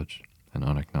 acknowledged and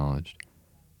unacknowledged,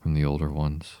 from the older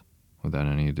ones, without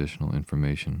any additional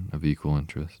information of equal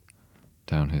interest,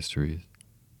 town histories,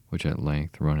 which at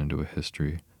length run into a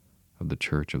history of the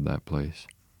church of that place,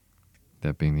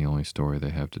 that being the only story they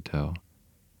have to tell,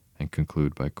 and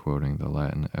conclude by quoting the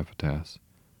Latin epitaphs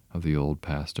of the old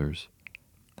pastors.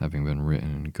 Having been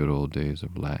written in good old days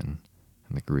of Latin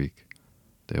and the Greek,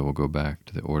 they will go back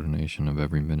to the ordination of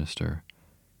every minister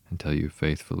and tell you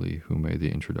faithfully who made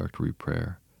the introductory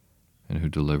prayer, and who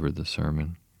delivered the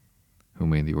sermon, who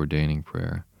made the ordaining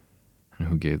prayer, and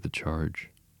who gave the charge,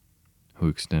 who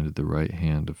extended the right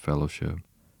hand of fellowship,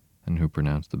 and who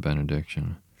pronounced the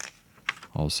benediction.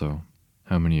 Also,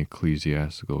 how many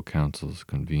ecclesiastical councils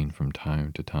convene from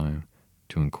time to time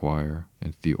to inquire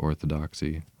into the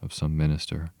orthodoxy of some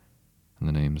minister and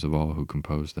the names of all who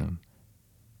compose them.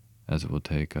 As it will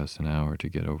take us an hour to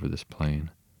get over this plain,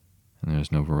 and there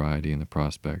is no variety in the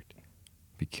prospect,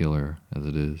 peculiar as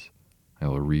it is, I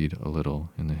will read a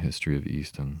little in the history of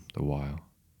Easton the while.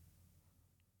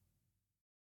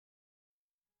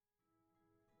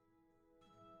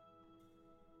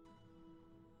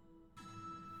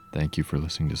 Thank you for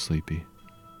listening to Sleepy.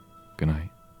 Good night.